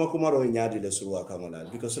ko koma ro nyaadi le suwa kamala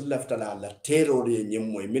because left ala la terror ye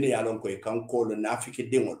nyemmoy min yalon ko e kanko lo nafiki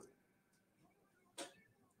dingol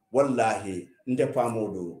wallahi nde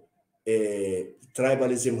pamodo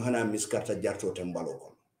tribalism hana miskarta jarto tembalo ko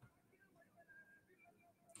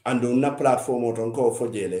ando na platform ton ko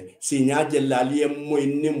fojele si nyaaje laliye moy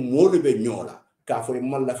ni molube nyola ka fo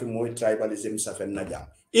malla fi moy tribalism sa fen naja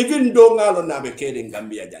even do ngalo na be kede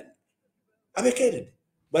Gambia jan abe kede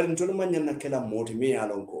bari ntolo manyan na kala moti mi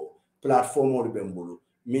yalon ko platform o be mbulu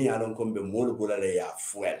mi yalon ko be molu bulale ya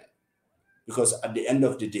fuel because at the end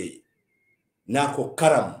of the day na ko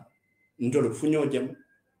karam ntolo funyo jem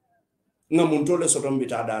ngamun tole sotom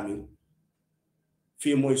bita dami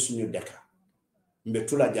fi moy suñu deka mbe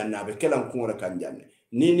tula janna be kelan kungora kan janne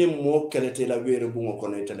nini mo kelete la were bungo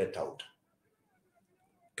kono itele tawta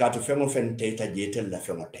katu fengo fen teita jetel la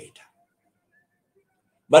fengo teita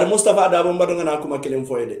bar Mustafa dabo mbado ngana kuma kelem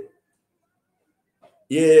foyde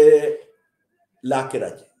ye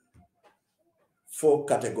lakiraje 4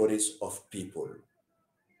 categories of people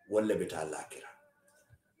wolle beta lakira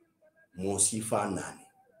mo sifa nani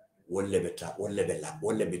wolle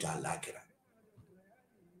beta lakira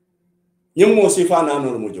nyimmo sifa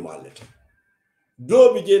nanor mu jumalete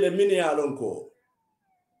do bi jele min ya lon ko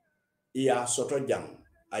ya soto jang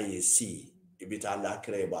ayesi ibita la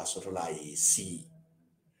kre ba soto la ayesi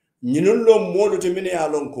nyinun lo modo te min ya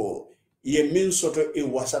lon ko ye min soto e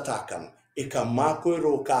wasata kan e kamako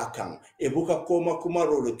ro ka kan e buka koma kuma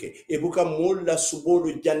roloke e buka molla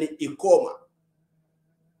subolu jani ikoma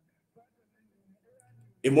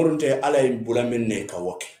e morunte ala e bula min ne ka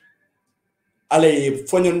woke ala ye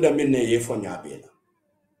fonyon da minne ye fonya bela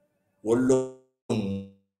wollo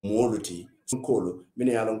moluti kolo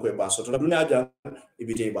mine yalon ko ba soto duniya jan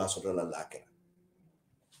ibite ba soto la lakira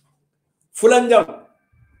fulanjam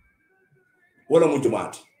wala mu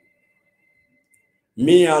jumaati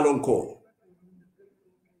mi yalon ko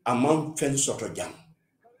amam fen soto jam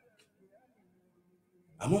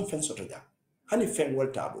amam fen soto jam hani fen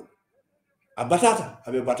wal tabul a batata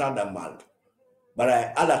abe batata mal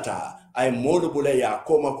bara alata ay modu bule ya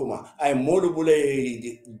koma kuma ay modu bule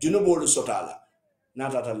junubolu sotala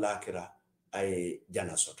natata lakira ay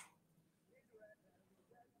jana soto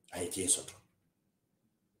ay je soto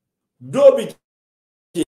dobi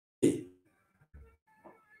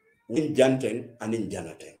win janten anin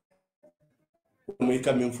janaten mo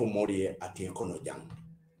ikamin fo modi ate kono jang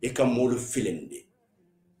ikamolu filende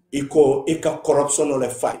ika corruption ole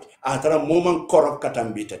fight atara moment corrupt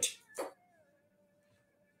katambitati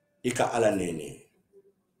ika ala nene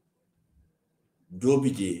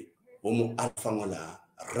dobi je omu alfangola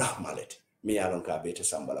rahmalet mi yalon ka bete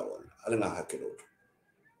sambala wol ala nga hakelo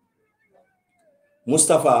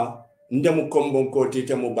Mustafa ndemu kombon koti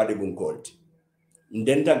te mu badi bun koti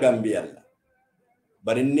ndenta Gambia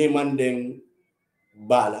bari ni manden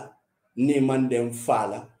bala ni manden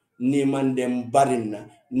fala ni manden barinna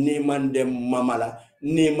ni manden mamala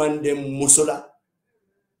ni manden musula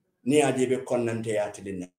ni ajibe konnante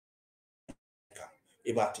yatilina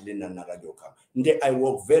ibatilina na radio kam nde I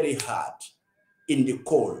work very hard in the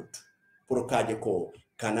cold pour kaje ko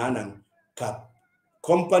kananan ka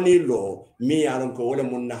company law mi yaron ko wala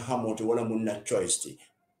munna hamoto wala munna choice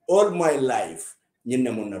all my life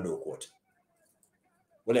nyinne munna do kota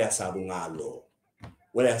wala ya sabu ngalo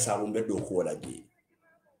wala ya sabu mbedo ko wala ji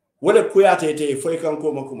wala kuyate te foy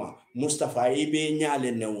kanko makuma Mustafa ibe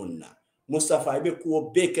nyaale ne wonna Mustafa ibe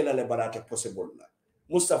ko bekela le barata possible la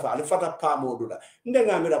Mustafa al fata pamodu la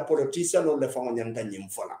ndenga mira politicien no le fango nyanta nyim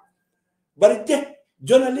fola bari je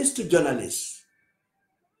journalist to journalist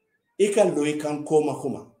ikan do ikan koma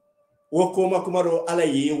kuma wo koma kuma ro ala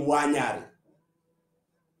yi wanyari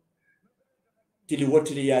tili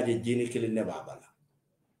wotiri yaje jini kili ne babala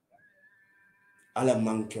ala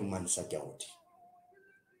manke man sa jawti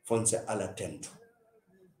fonse ala tento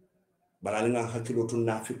balali nga hakilo tun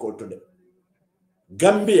nafiko to de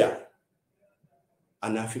Gambia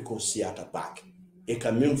anafiko siata bak e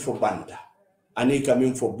ka min fo banda ani ka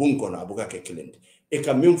min fo bunko na buka ke kilende e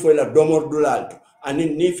ka min fo la domor dulalto ani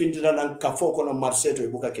ni findira nan kafo kono marseto e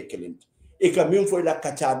buka ke kilende e ka min fo la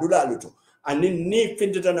kacha dulalto ani ni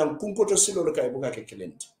findira nan kunkoto silo ka e buka ke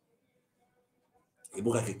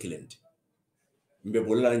kilende mbe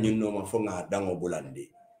bolla nyinno ma fo nga dango bulande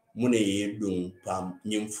mune yedum pam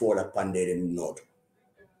nyim fo la pandere noto.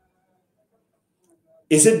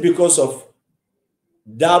 Is it because of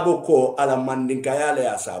dabo ko ala mandinka yale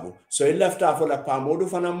asabu so he left after la pamodu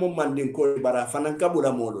fana mo mandinko bara fana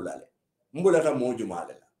kabula molu lale mbula ta moju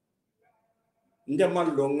male la nde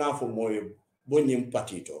mallo ngafo moyo bonyim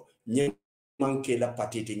patito nyim manke la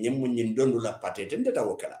patiti nyim munyin dondu la patete nde ta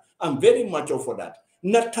wokala. I'm very much for that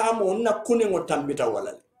na tamo na kune ngo tambita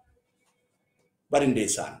wala bari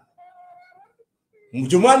ndesan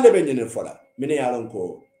mujumale be nyene fola mine yalon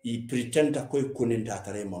ko I pretenda koy kunin ta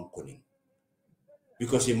tare man kunin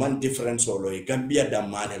because he man difference solo e Gambia da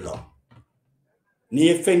mane long ni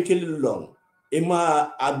e fenkil long e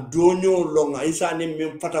ma abdonyo long isa ni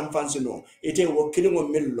min patam fansino ete wo kilingo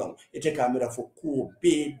mil long ete kamera fo ko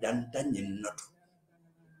be dan tanyin noto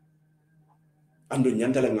ando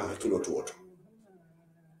nyandala nga hakilo to woto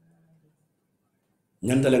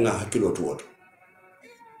nyandala nga hakilo to woto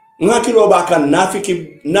nga kilo ba kan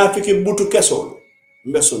nafiki butu kesolo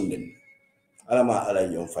mbesundin alama ala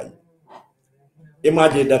yon fany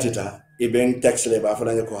imagine datita ibeng text le ba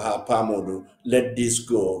fana ko ha pamodu let this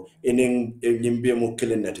go enen nimbe mo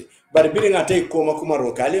kelenati bari bi nga tay koma kuma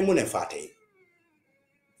ro kale mu ne fate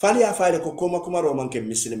fali ya faale ko koma kuma ro manke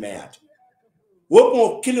muslime yat wo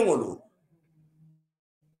mo kilingolu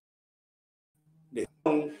de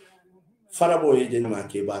farabo ye nyama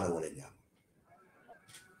ke bara wala nyama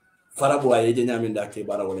farabo ye nyama nda ke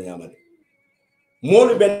bara wala nyama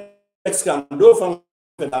molu ben text kan do fam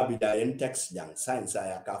la bida en text jang science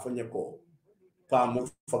aya ka fonye ko pa mo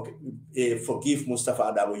forgive Mustafa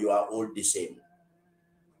Adabo you are all the same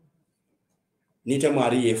nite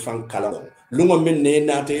mari e fan kala lungo min ne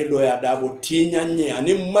na te do ya Adabo tinyanye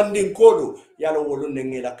ani mandin kodo yala wolu ne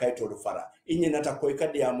ngela kayto do fara inyi nata koy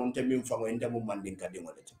kadi ya monte min fango ende mo mandin kadi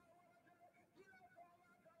ngolete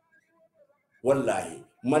wallahi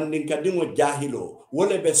mandin kadi ngo jahilo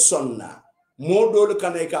wole be sonna modol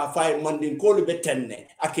kanay ka fay mandin kolu be tenne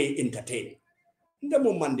ake entertain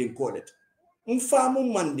ndemo mandin kolet mfamu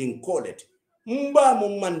mandin kolet mba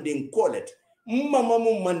mu mandin kolet mama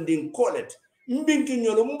mu mandin kolet mbinki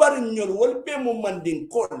nyolo mbari nyolo wal be mu mandin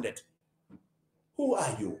kolet. Who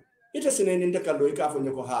are you? Ita sineni ndeka lo ika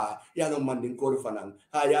fonye ko ha yalo mandin kol fanan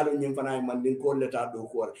ha yalo nyim fanan mandin kol leta do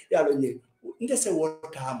ko yalo nyi nde se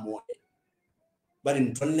wota mo but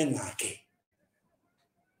in tolle ngake.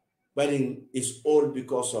 But it's all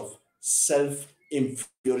because of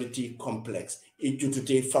self-inferiority complex.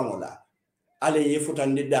 Ijutute fangola. Ale ye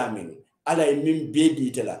futande damin. Ala ye min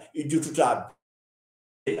bedi tela. Ijututa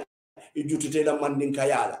ijutute la mandinka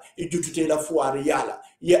yala. Ijutute la fuari yala.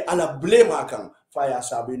 Ye ala blame akang. Faya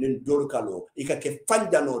sabi nin dorkalo. Ika ke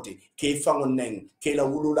fanja noti. Ke fango neng. Ke la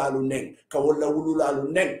wululalu neng. Ka wala wululalu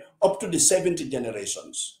neng. Up to the 70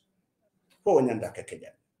 generations. Ho nyanda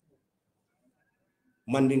kekejan.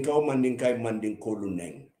 Mandinka o mandinka mandinko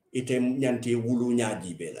luneng ite nyanti wulu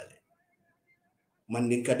nyaji belale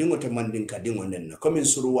mandinka dingo te mandinka dingo nenna comme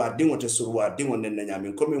suruwa dingo te suruwa dingo nenna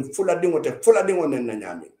nyami comme fula dingo te fula dingo nenna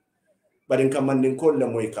nyami badinka mandinko le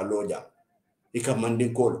moy kaloja ika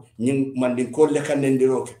mandinko nyin mandinko le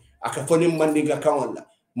kanendiroke aka foni mandinka kawalla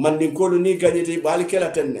mandinko ni ganyete bali kela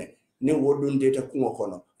tenne ni wodunde te kungo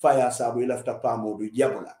kono faya sabu ilafta pamodu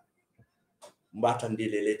jabula mbata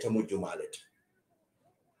ndile le tamu jumalete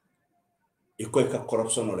ikoy ka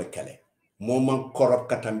corruption ole kale moma corrupt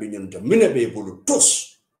katambi nyonto mine be bulu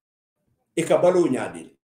tous ika balu nyaadil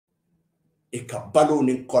ika balu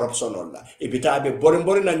ni corruption olla ibitabe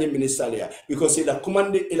borin na ministalia because ila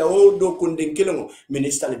commande ila odo kundin kilongo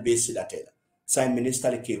ministali be sila tela sai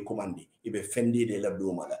ministali ke commande ibe fendi de la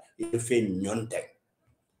domala ibe fe nyonte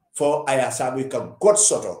fo aya sabu ka god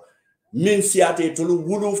soto min siate tulu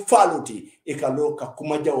wulu faluti ika lo ka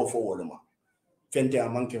kumajawo fo woluma fente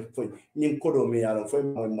amanke fo nin kodo me yalo fo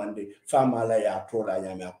mo mande fama la ya tola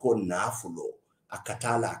nyame ko nafulo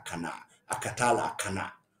akatala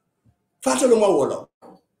kana fatalo ma wolo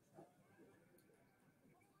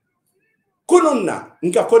kunonna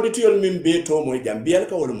nka koditiyol min be to moy jambiyal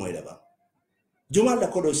ka wol moy daba jumal la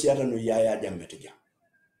kodo siata no yaya jammete jam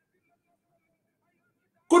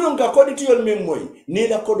kunon ka koditiyol min moy ni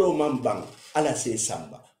la kodo man bang ala se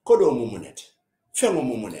samba kodo mumunet fengo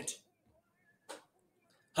mumunet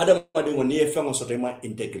hada madingo ni fengo soto ma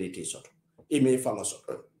integrity soto ime fango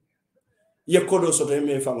soto ye kodo soto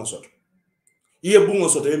ime fango soto ye bungo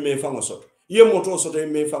soto ime fango soto ye moto soto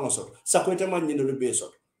ime fango soto sakwete man nyino be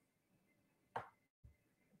soto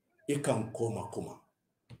ikam koma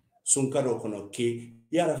sunkaro kono ke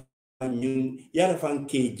yara fan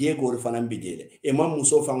ke jego fanan bijele e man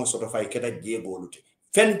muso fango soto fay keta jego lute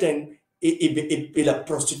fenten a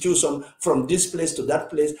prostitution from this place to that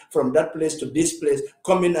place, from that place to this place,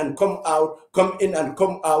 come in and come out, come in and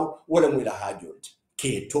come out. Wala mwila hajot.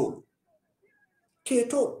 Ketol.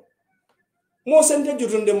 Mo sente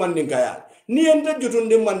jutunde mandingkaya. Ni ente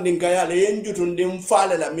jutunde mandingkaya le yen jutunde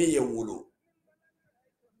mfale la miye wulu.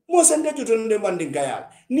 Mo sente jutunde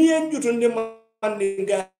mandingkaya. Ni yen jutunde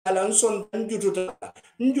mandingkaya la nson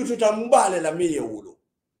njututa mbale la miye wulu.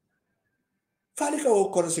 Falika wo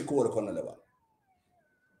korsi kuwara kono leba.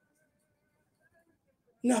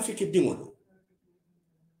 Nafiki dingolo.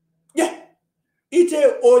 Ite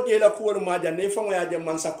oje la kuwar maja ne fango ya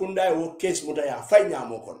jaman sakunda ya wo case muta ya fanya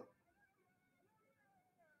mokon.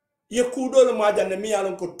 Ye kudolo maja ne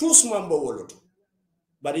miyalon ko tous mambo woloto.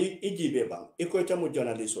 Bari ijibe bang. Iko itamu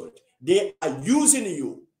journalist. They are using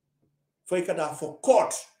you for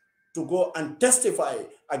court to go and testify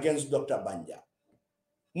against Dr. Banja.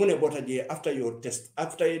 Mune botaje after your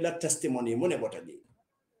testimony mune botaje.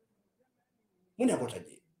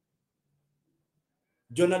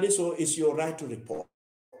 Journalism is your right to report.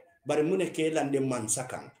 But mune ke lande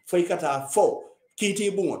mansakan. Foikata fo kiti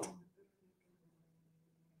bungot.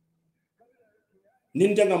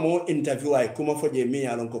 Ninjanga mo interview ay kuma foje mi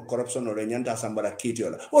alon ko corruption o nyanda sambara kiti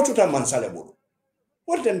ola. Otuta mansale bulu.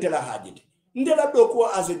 Woten tela hajiti. Ndela doko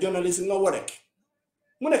as a journalist nga worek.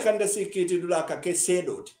 Mune kanda si kiti dula ka ke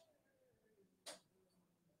sedoti.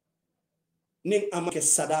 Ning amake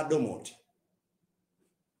sada domoti.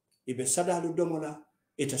 Ibe sadalu domola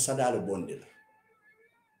ita sadalu bondila.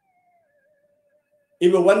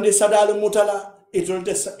 Ibe wande sadalu mutala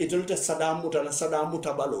itolte sadamu mutala sadamu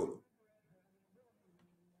mutabalolo.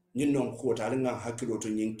 Nyinon kuota alinga hakilo to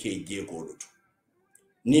nyinke jego lutu.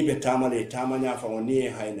 Nibe tamale tamanya fa woni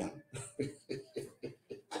haina.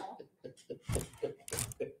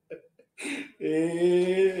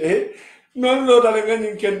 Non lo dalenga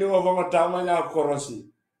nyinke ndi wa tamanya korosi.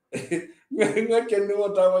 Nga kende mo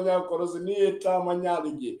tamanya korosi ni tamanya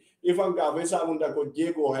lije. Ifanga vesa munda ko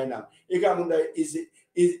jego haina. Ika munda is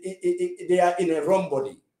they are in a wrong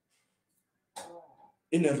body.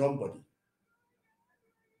 In a wrong body.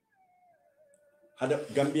 hada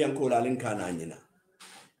gambian ko alin kana nyina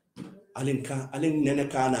alin nene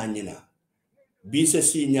kana nyina bisa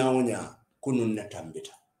si nyawonya kunun na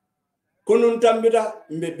tambita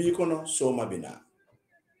mbe bi kono soma bina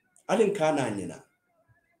alin kana nyina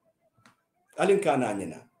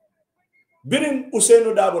birin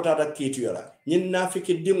Usenu Dabo tata kitiyora nyin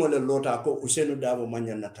nafiki dingole lota ko Usenu Dabo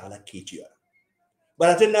manyan na tala kitiyora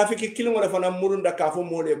barate nafiki kilingole fana murunda kafo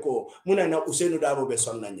mole ko muna na Usenu Dabo be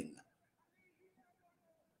sonna nyinna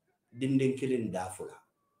dindin kilin dafula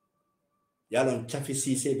yalon chafi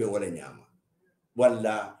sise be wala nyama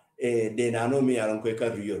walla de nano mi yalon ko ka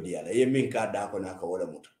riyo diala ye min ka da ko na ka wala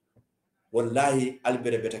muta wallahi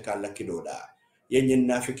albere beta kala kidoda ye nyin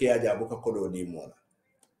nafiki ya jabu ka kodo ni mola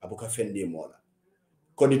abuka fendi mola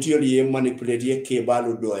koditiyol ye manipulate ye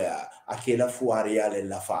kebalu doya akela fuari yale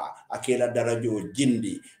lafa akela darajo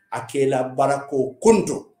jindi akela barako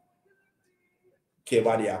kunto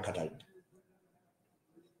kebali akatalde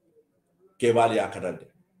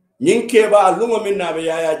nyin keba lungo minna be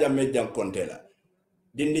yaya jamme jam kontela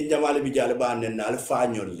dindi jamale bi jale ba nen alfa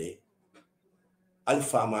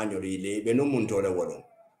ma nyori be no mun tole wodo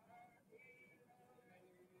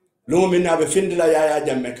lungo minna be findila yaya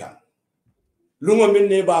jamme kan lungo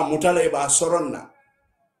minne ba mutala ba soronna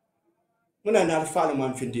muna na alfa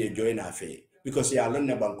man findi e joina fe because ya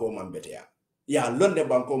lonne banko man betea ya lonne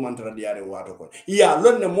banko man tradiare wato ko ya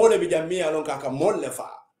lonne mole bi jammi ya lon kaka molle fa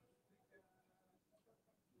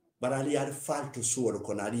barali ya falto suwol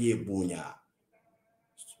ko na ye bunya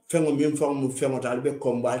fengo min famu fengo talbe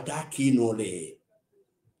kombalta kinole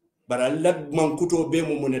baralla man kuto be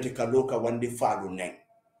mo monete kaloka wande falu nen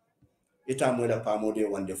ita mo da pamode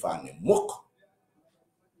wande fane mok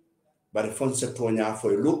bari fonse tonya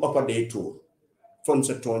foy lu opa de tour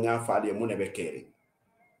fonse tonya faade mo ne be keri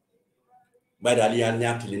bari ali yan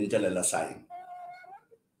nyatili ntele la sai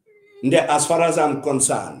nde as far as I'm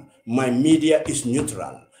concerned my media is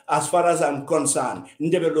neutral as far as I'm concerned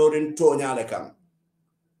ndebe lorin tonya le kam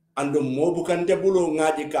ando mobu kan debulo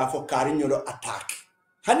ngaji ka fo kari nyolo attack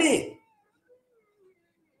hani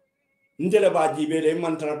ndele ba jibele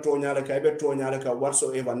man tan tonya le ka be tonya le ka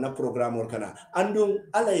whatsoever na program or kana ando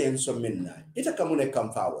ala yen so minna ita kamune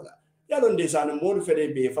kam fawala yalo ndesana mo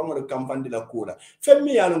fere be famol kampandi la kula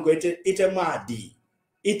femmi yalo ko ite ma di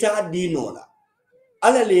ita di nola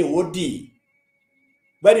ala le wodi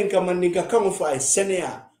bari kamandi ka kamu fa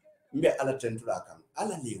senea mbe ala tentula kam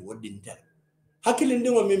ala le wodi ntel hakili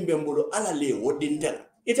ndingo mimbe mbulu ala le wodi ntel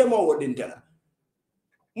ite ma wodi ntel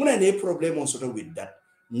muna ne problem on soto with that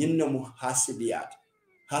nyinna mu hasibiyat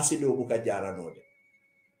hasido buka jarano de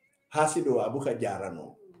hasido abuka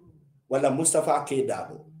jarano wala Mustafa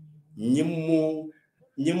Kedabo nyimmu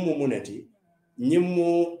muneti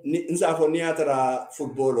nyimmu nzafo niatara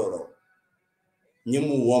football oro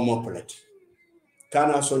nyimmu womo plate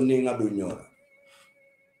kana sonni ngadu nyora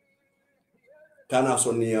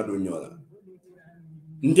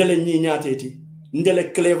ndele nyinyateti ndele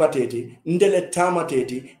clevateti ndele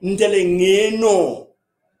tamateti ndele ngeno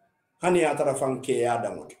hani atara fanke ya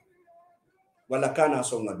damoto wala kana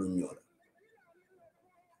so ngadu nyora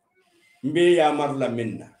mbe ya marla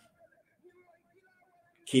minna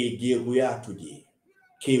ke gegu ya tuje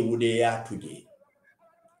ke wude ya tuje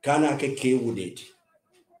kana ke wudeti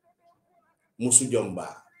musu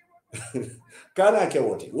jomba kana ke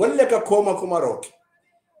wote walla ka koma kuma roke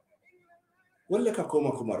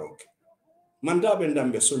manda be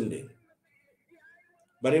ndambe sunde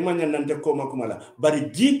bari manya nante koma kuma la bari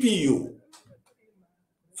GPU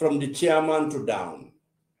from the chairman to down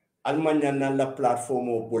almanya nan la platform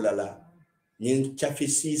o bulala nyin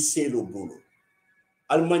chafisi selo bulu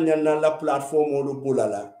almanya nan la platform o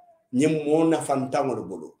bulala nyin mo na fantango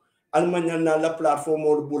bulu almanya nan la platform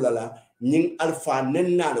o bulala nyin alfa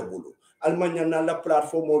nenna le bulu almanya nan la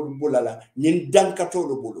platform o bulala nyin dankato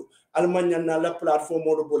le bulu almanya na la platform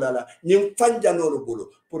o bulala nyin fanja no bulu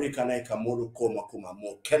pour kanay ka modu koma kuma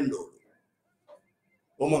mo kendo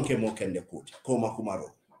o manke mo kende kuti koma kuma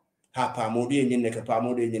ro ha pa modu e nyine ka pa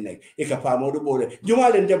modu e nyine e ka pa modu bole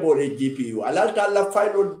jumale nde bole GPU alalta la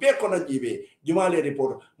file be kono jibe jumale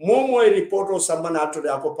report mo report o samana to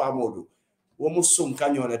da ko pa modu wo musum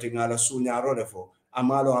kanyona tingala sunyaro defo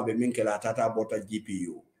amalo habe minkela tata bota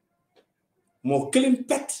GPU mo clean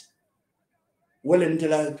pet wala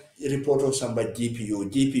ntela reporto samba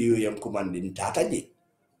GPU yam command tata ji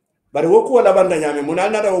bari woku wala banda nyame mun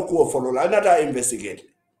alnata woku follow alnata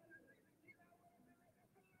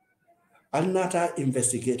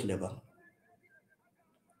investigate le ba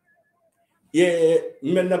ye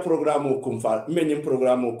menna programme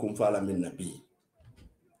kumfala minna bi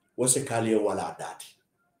wose kaliye wala dati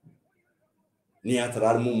ni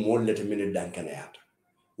atara mu mollete min dankanayata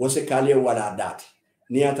wose kaliye wala dati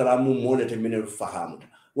ni atara mu mollete min fahamu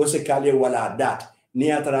wose kaliye wala dati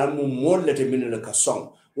ni atara mu mollete min le kason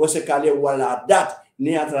wose kaliye wala dati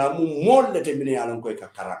ni atara mu mollete min yalan koy ka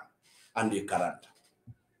karan andi karanta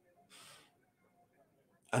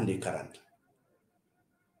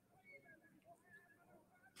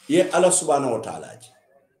ye Allah subhanahu wa ta'ala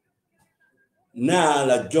na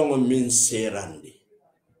la jongo min serandi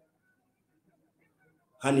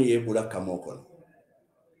hani ye bula kamo kono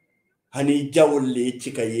hani jawle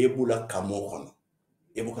cika ye bula kamo kono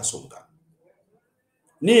e buka sonka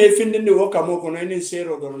ni e findinde wo kamo kono ni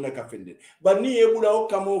sero do na ka findinde ba ni e bula o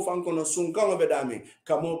kamo fan kono sunka ngo bedami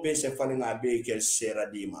kamo be se falinga be kel sera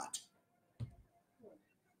di mat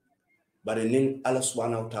bare nin Allah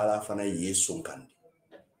subhanahu wa ta'ala fana ye sunkandi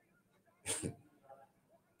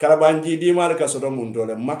karabanji di mal ka sodo mun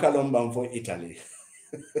dole makalon ban fo Italy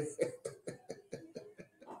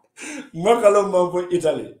makalon ban fo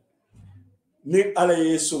Italy ni ala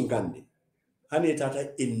ye sunkandi hani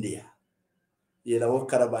tata India yela wo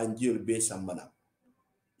karabanji be sambana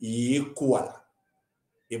yi kuwala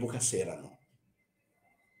ebuka serano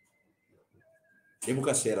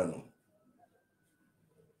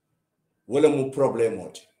wala mu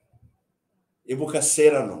problemote ebuka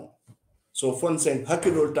serano so fonsen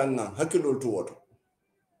hakilol tanga hakilol tuwoto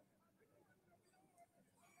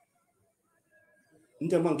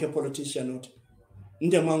nde manke politician ot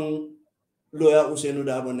nde man loya Usenu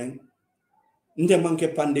Dabo neng nde manke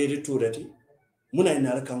panderi tureti muna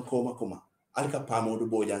ina kan koma kuma alka pa Modou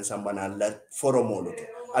Bojang sambana la foromolo to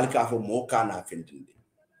alka fo mo kana findinde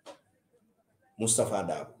Mustafa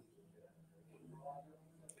Dabo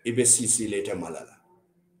ibe sisi lete malala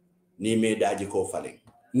ni me daji ko falen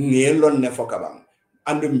ngelon ne fokabang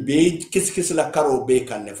andum be kis la karo be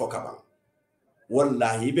kan ne fokabang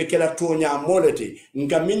wallahi be kala tonya molete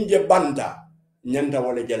nga minje banda nyanda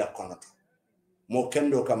wala jala konoto mo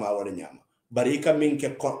kendo kama wala nyama bari ka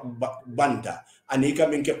minke banda ani ka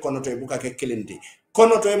minke konoto e buka ke kelindi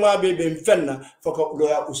konoto e ma be fenna foko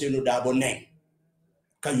loya Usenu Dabo neng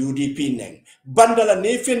ka UDP neng banda la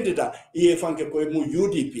ne fendita e fanke ko mu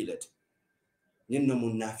UDP let nyinno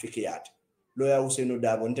munafikiyat loya Usenu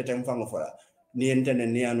Dabo ntete mfango fola ni entene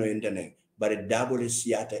ni ano entene bari Dabo le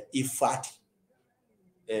siata ifati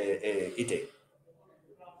ite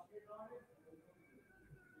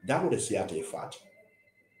Dabo le siata ifati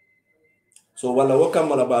so wala wakam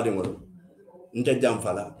wala badi ngol nte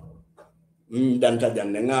jamfala danta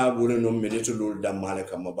janne nga bulu no minute lul damale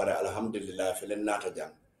kam bare alhamdulillah filen nata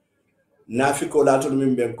jang nafiko latul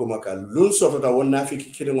min be ko makal lun soto ta won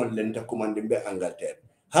nafiki kiringol lenta kumandi be Angleterre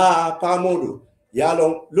ha pa Modou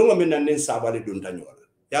yalo lunga min nan sabali dun tanyola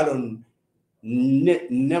yalo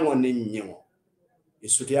nengo ni nyimo e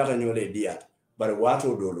sutiyata nyole diat bare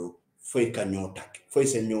wato dolo foy kanyo tak foy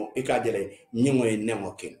se nyo e ka jele nyimo e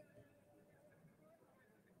nengo kin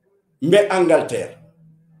mbe Angleterre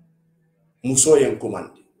muso yen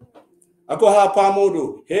kumandi ako ha pa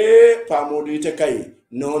Modou ite kay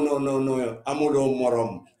no amulo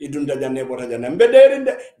morom idunda janne bota janne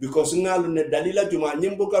mbederinde because ngalu ne dalila juma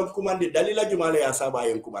nyimbo ka kumandi dalila juma le asaba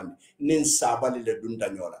yen kumandi nin sabali le dunda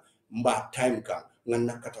nyola mba time ka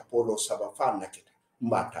nganna kata polo saba fa nakita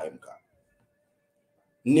mba time ka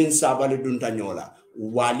nin sabali dunda nyola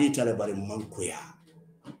wali tale bari mankoya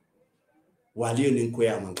wali nin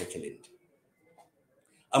koya manka kelindi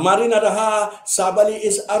amarina ha sabali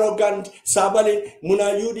is arrogant sabali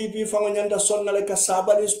muna UDP fango nyanda sonnale ka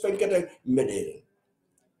sabali spenkete medere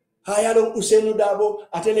ha yalo Usenu Dabo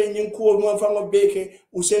atele nyinkuo mo fango beke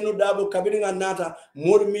Usenu Dabo kabiringa nata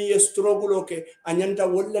mormi ye struggle ke anyanta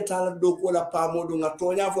wolle tala do ko la pa Modou nga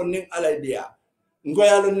tonya fo ning ala dia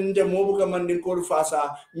ngoyalo ninde mobu ka mandin ko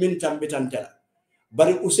fasa min tambitantela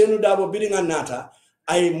bari Usenu Dabo biringa nata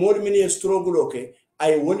ay mormi ye struggle ke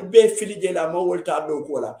ay wolbe filije la ma wolta do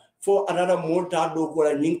ko la fo anara molta do ko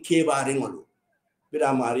la nyin kebare ngolo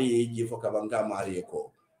bida mari ji fo kabanga mari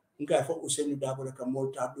ko nga fo Usenu Dabo la ka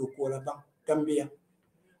molta do ko la bang Gambia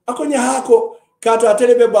akonya hako kata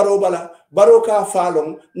telebe baro bala baro ka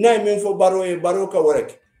falong nay min fo baro e baro ka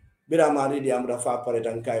worek bida mari di amra fa pare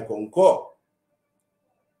tan kay ko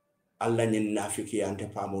alla nyin nafiki ante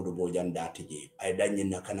pa Modou Bojang datiji ay danyin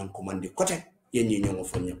na kanan komandi kote yenyi nyongo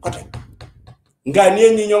fo nyi kote ngani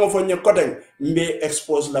yenyi nyongo fo nyi kote mbe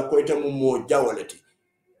expose la ko ite mo jawoleti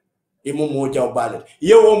e mo jaw balet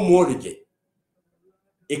yewo modije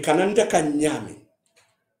e kananta kan nyami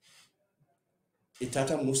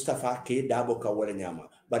itata Mustafa ke Dabo ka wala nyama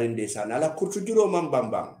barinde sana la kurtu juro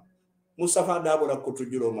mambambang Mustafa Dabo la kurtu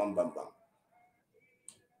juro mambambang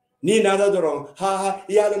ni nata doron ha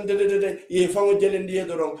yalon de ye fango jelendi ye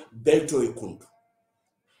doron belto e kundu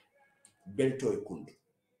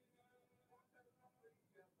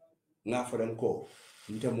nga foren ko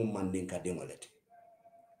nte mu mandinka demolete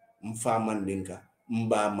mfa mandinka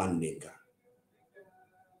mba mandinka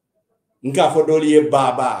nka fo doli ye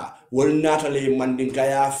baba wol natale mandinka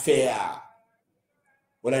ya fea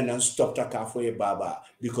wala nan stop ta ka fo ye baba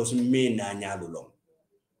because me na nyalu long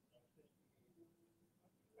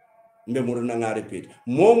mbe muru na nga repeat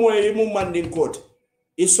momo e mu mandinkot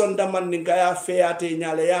isonda mandinka ya fea te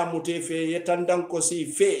nyale ya mute fe yetandan ko si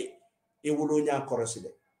fe e wulo nya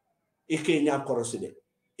koroside ike nya koroside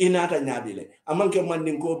inata nyadile amanke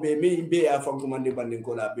mandinko be me be afanko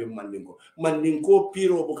mandinko la be mandinko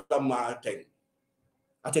piro buka ma ateng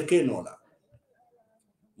ateke nola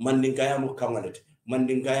mandinka ya mu kangalete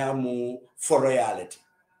mandinka ya mu foroyalete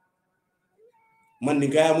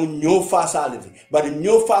mandinka ya mu nyofa salete bari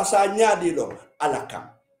nyofa sa nyadilo alakam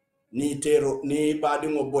ni tero ni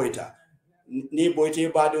badingo boyta ni boyte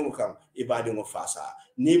badingo kam ibadingo fasa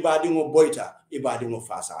ni badingo boyta ibadingo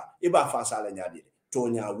fasa iba fasa la nyadile to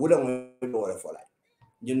nya wula mo wala folay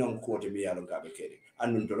jinon ko te bi yalo gabe kede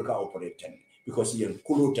andun to ka operate ten because yen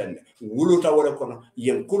kulu ten wuluta wala kono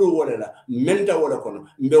yen kulu wala la menta wala kono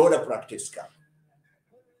mbe wala practice ka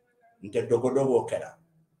nte dogo kera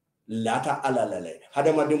lata alalale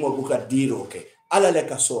hadama de mo buka diro ke alale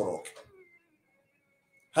ka soro ke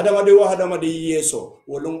hadama de yeso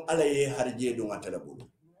wolum alaye harje do ngatala bulu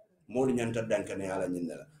modi nyanta dankane ala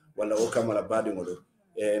nyindala wala o kamala badi ngodo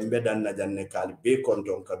mbedan na janne kali be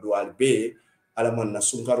konton ka dual be ala man na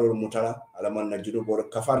sunkarol mutala ala man na junubor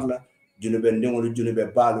kafarla junube ndengol junube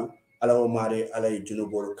balu ala o mare ala e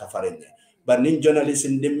junubor kafarenne banin journalist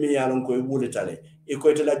ndemmi yalon koy bulitale e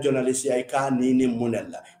koy tela journalist ay ka ni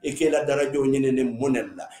munella e ke la darajo nyine ni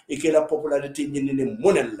munella e ke la popularity nyine ni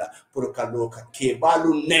munella pour kalo ka ke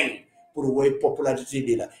balu nen pour way popularity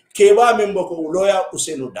dila ke ba min boko loya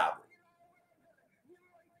Usenu Dabo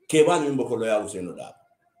ke ba min boko loya Usenu Dabo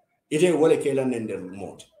ite wole ke la nen der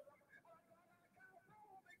mot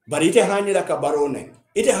bari ite hanyira ka barone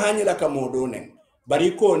ite hanyira ka modone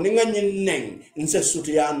bari ko ninga nyin nen nse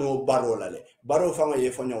sutiyano barolale baro fama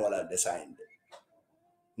ye fonyo wala design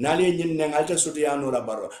nali nyin nen alta sutiyano la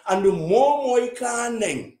baro andu momo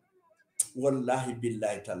ikanen wallahi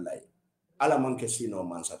billahi tallahi ala manke sino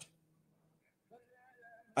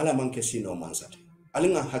mansate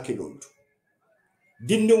alinga hakilontu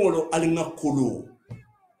dinde wolo alinga kulu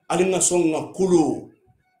alinga songa kulu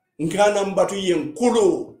ngana mbatu yen kulu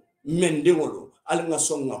mende wolo alinga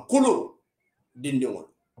songa kulu dinde wolo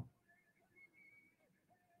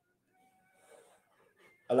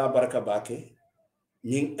ala baraka bake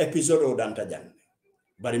ning episode o danta jan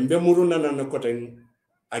bari mbe muruna na koten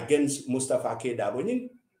against Mustafa K Dabo ning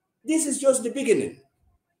this is just the beginning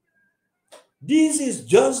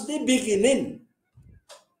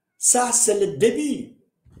ça c'est le début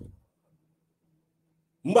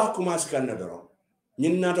mba commence kan na doron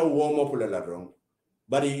ñin nata womo pour la doron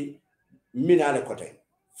bari minale koten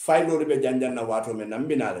faylo be janjan na wato men nam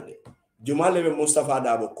minale de jumale be Mustafa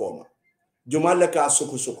Dabo koma jumale ka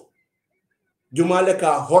suku jumale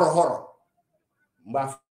ka hor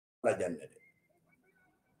mba la jande de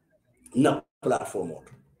na platform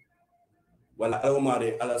wala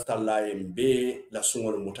almare ala sallaye be la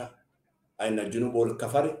sungol muta ayna junubol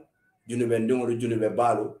kafare junube ndingol junube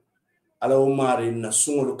balu ala mare na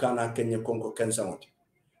sungol kana kenye konko kensamote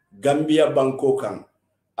Gambia banko kan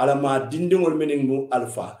ala ma dindingol mening mu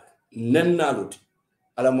alfa nennaluti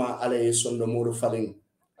ala ma ala e sondo muru falin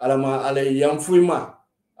ala ma ala yamfuima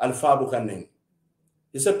alfa bu kanen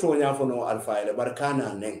isa to nya fono alfa ele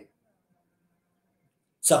barkana nen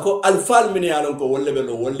sako alfal min yalon ko wolle be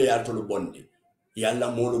lo wolle yatolu bondi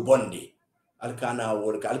yalla molu bondi alkana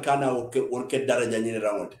worke daraja nyini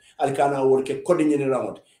ramote alkana worke kodi nyini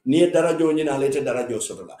ramote ni darajo nyina lete darajo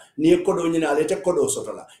sotola ni kodo nyina lete kodo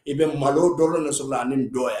sotola ibe malo dolo na sotola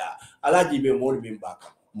nin doya alaji be mol min baka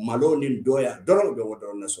malo nin doya dolo be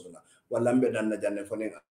wodoro na sotola walla mbe dan na janne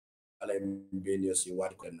fone ala be ni si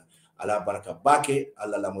wadi kenna ala baraka bake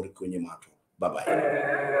ala la mori ko nyimato bye bye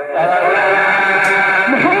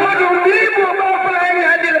Muhammadu bibu ba fulani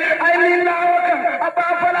hadil ainin dawaka aba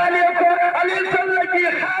fulani ko alil sallaki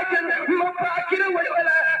hajin mafakir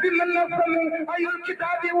wala biman nasamin ayul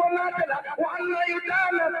kitabi wa natala wa anna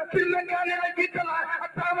yudana fil makan al-kitala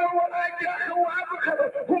atama wala jahu wa abkhar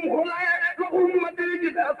hum khulaya wa hum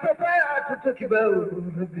madrid as-safayat tukbaw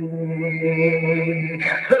rabbi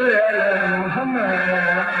sallallahu muhammad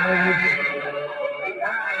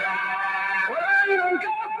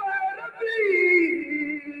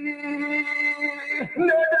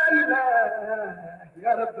Nada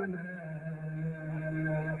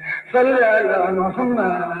صل على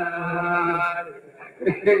محمد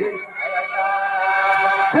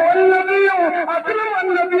هو النبي أكرم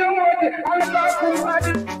النبي أنساكم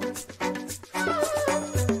أجل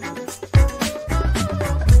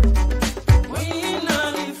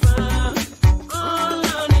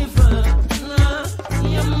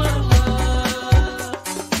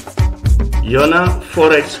Yona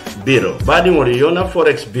Forex Bureau. Badimori Yona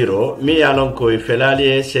Forex Bureau mi yalon ko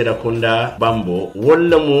felaliye Serakunda Bambo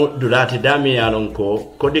walla mu dulati dami yalon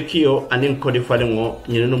ko kodikiyo anin kodi falingo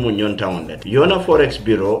nyinu mu nyonta onde. Yona Forex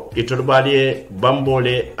Bureau itorbaliye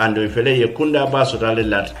Bambole ando feleye kunda basotale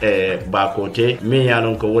lat bakote mi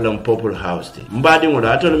yalon ko wolam Purple House ti. Mbadimori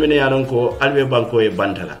atol mi yalon ko albe banko e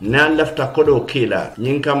bantala. Nan lafta kodo kila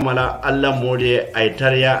nyinkamala alla mole ay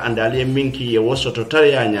tariya andaliye minki ye wosoto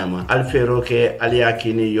tariya nyama alfero ke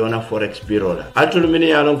aliyakini Yona Forex Bureau la altul mini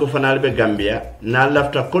yalon ko fanal be Gambia na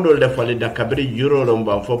lafta kodol de fali da kabri euro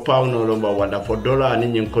lomba fo pound lomba wala fo dollar ni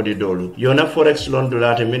nyin kodi dolu Yona Forex lon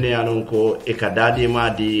dolate mini yalon ko e kadadi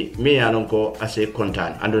madi mi yalon ko ase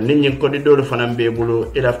kontan ando ni nyin kodi dolu fanam be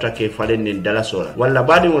bulu e lafta ke fali ni dala sola wala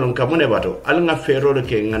badi won kamune bato al nga ferol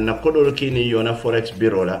ke nganna kodol kini Yona Forex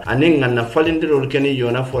Bureau la anin nganna falindirol keni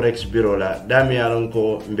Yona Forex Bureau la dami yalon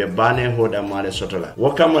ko mbe bane hoda male sotola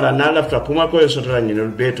wakamara na lafta kuma ko sotola nyinol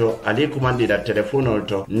beto ali kumandi da telephone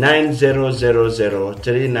to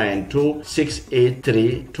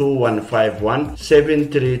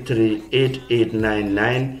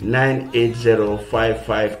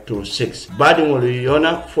badi ngol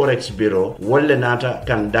Yona Forex Bureau wolle nata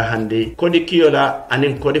kan dahandi kodi kiyola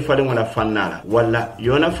anin kodi fali wala fannala walla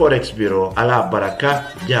Yona Forex Bureau ala baraka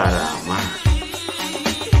jarama.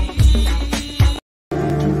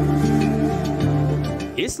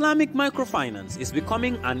 Islamic microfinance is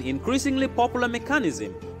becoming an increasingly popular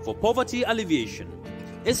mechanism for poverty alleviation,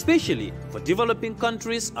 especially for developing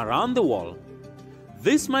countries around the world.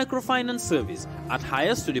 This microfinance service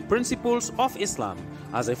adheres to the principles of Islam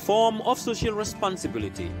as a form of social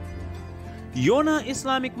responsibility. Yona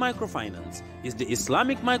Islamic Microfinance is the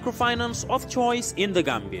Islamic microfinance of choice in the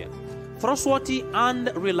Gambia, trustworthy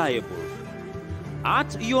and reliable. At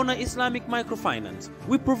Yona Islamic Microfinance,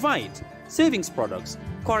 we provide savings products,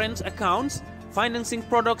 current accounts, financing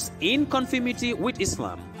products in conformity with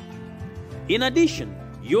Islam. In addition,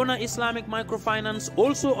 Yona Islamic Microfinance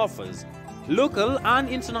also offers local and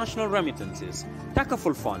international remittances,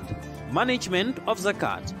 takaful fund, management of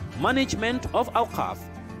zakat, management of awqaf,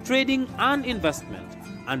 trading and investment,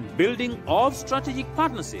 and building of strategic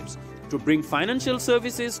partnerships to bring financial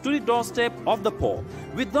services to the doorstep of the poor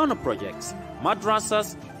with donor projects,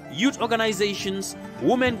 madrasas, youth organizations,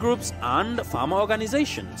 women groups, and farmer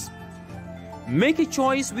organizations. Make a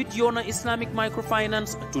choice with Yona Islamic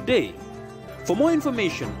Microfinance today. For more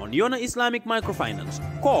information on Yona Islamic Microfinance,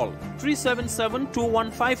 call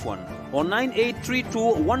 377-2151 or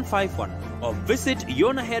 9832-151 or visit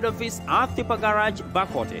Yona head office at Tipa Garage,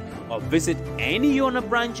 Bakote, or visit any Yona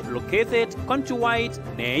branch located countrywide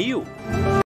near you.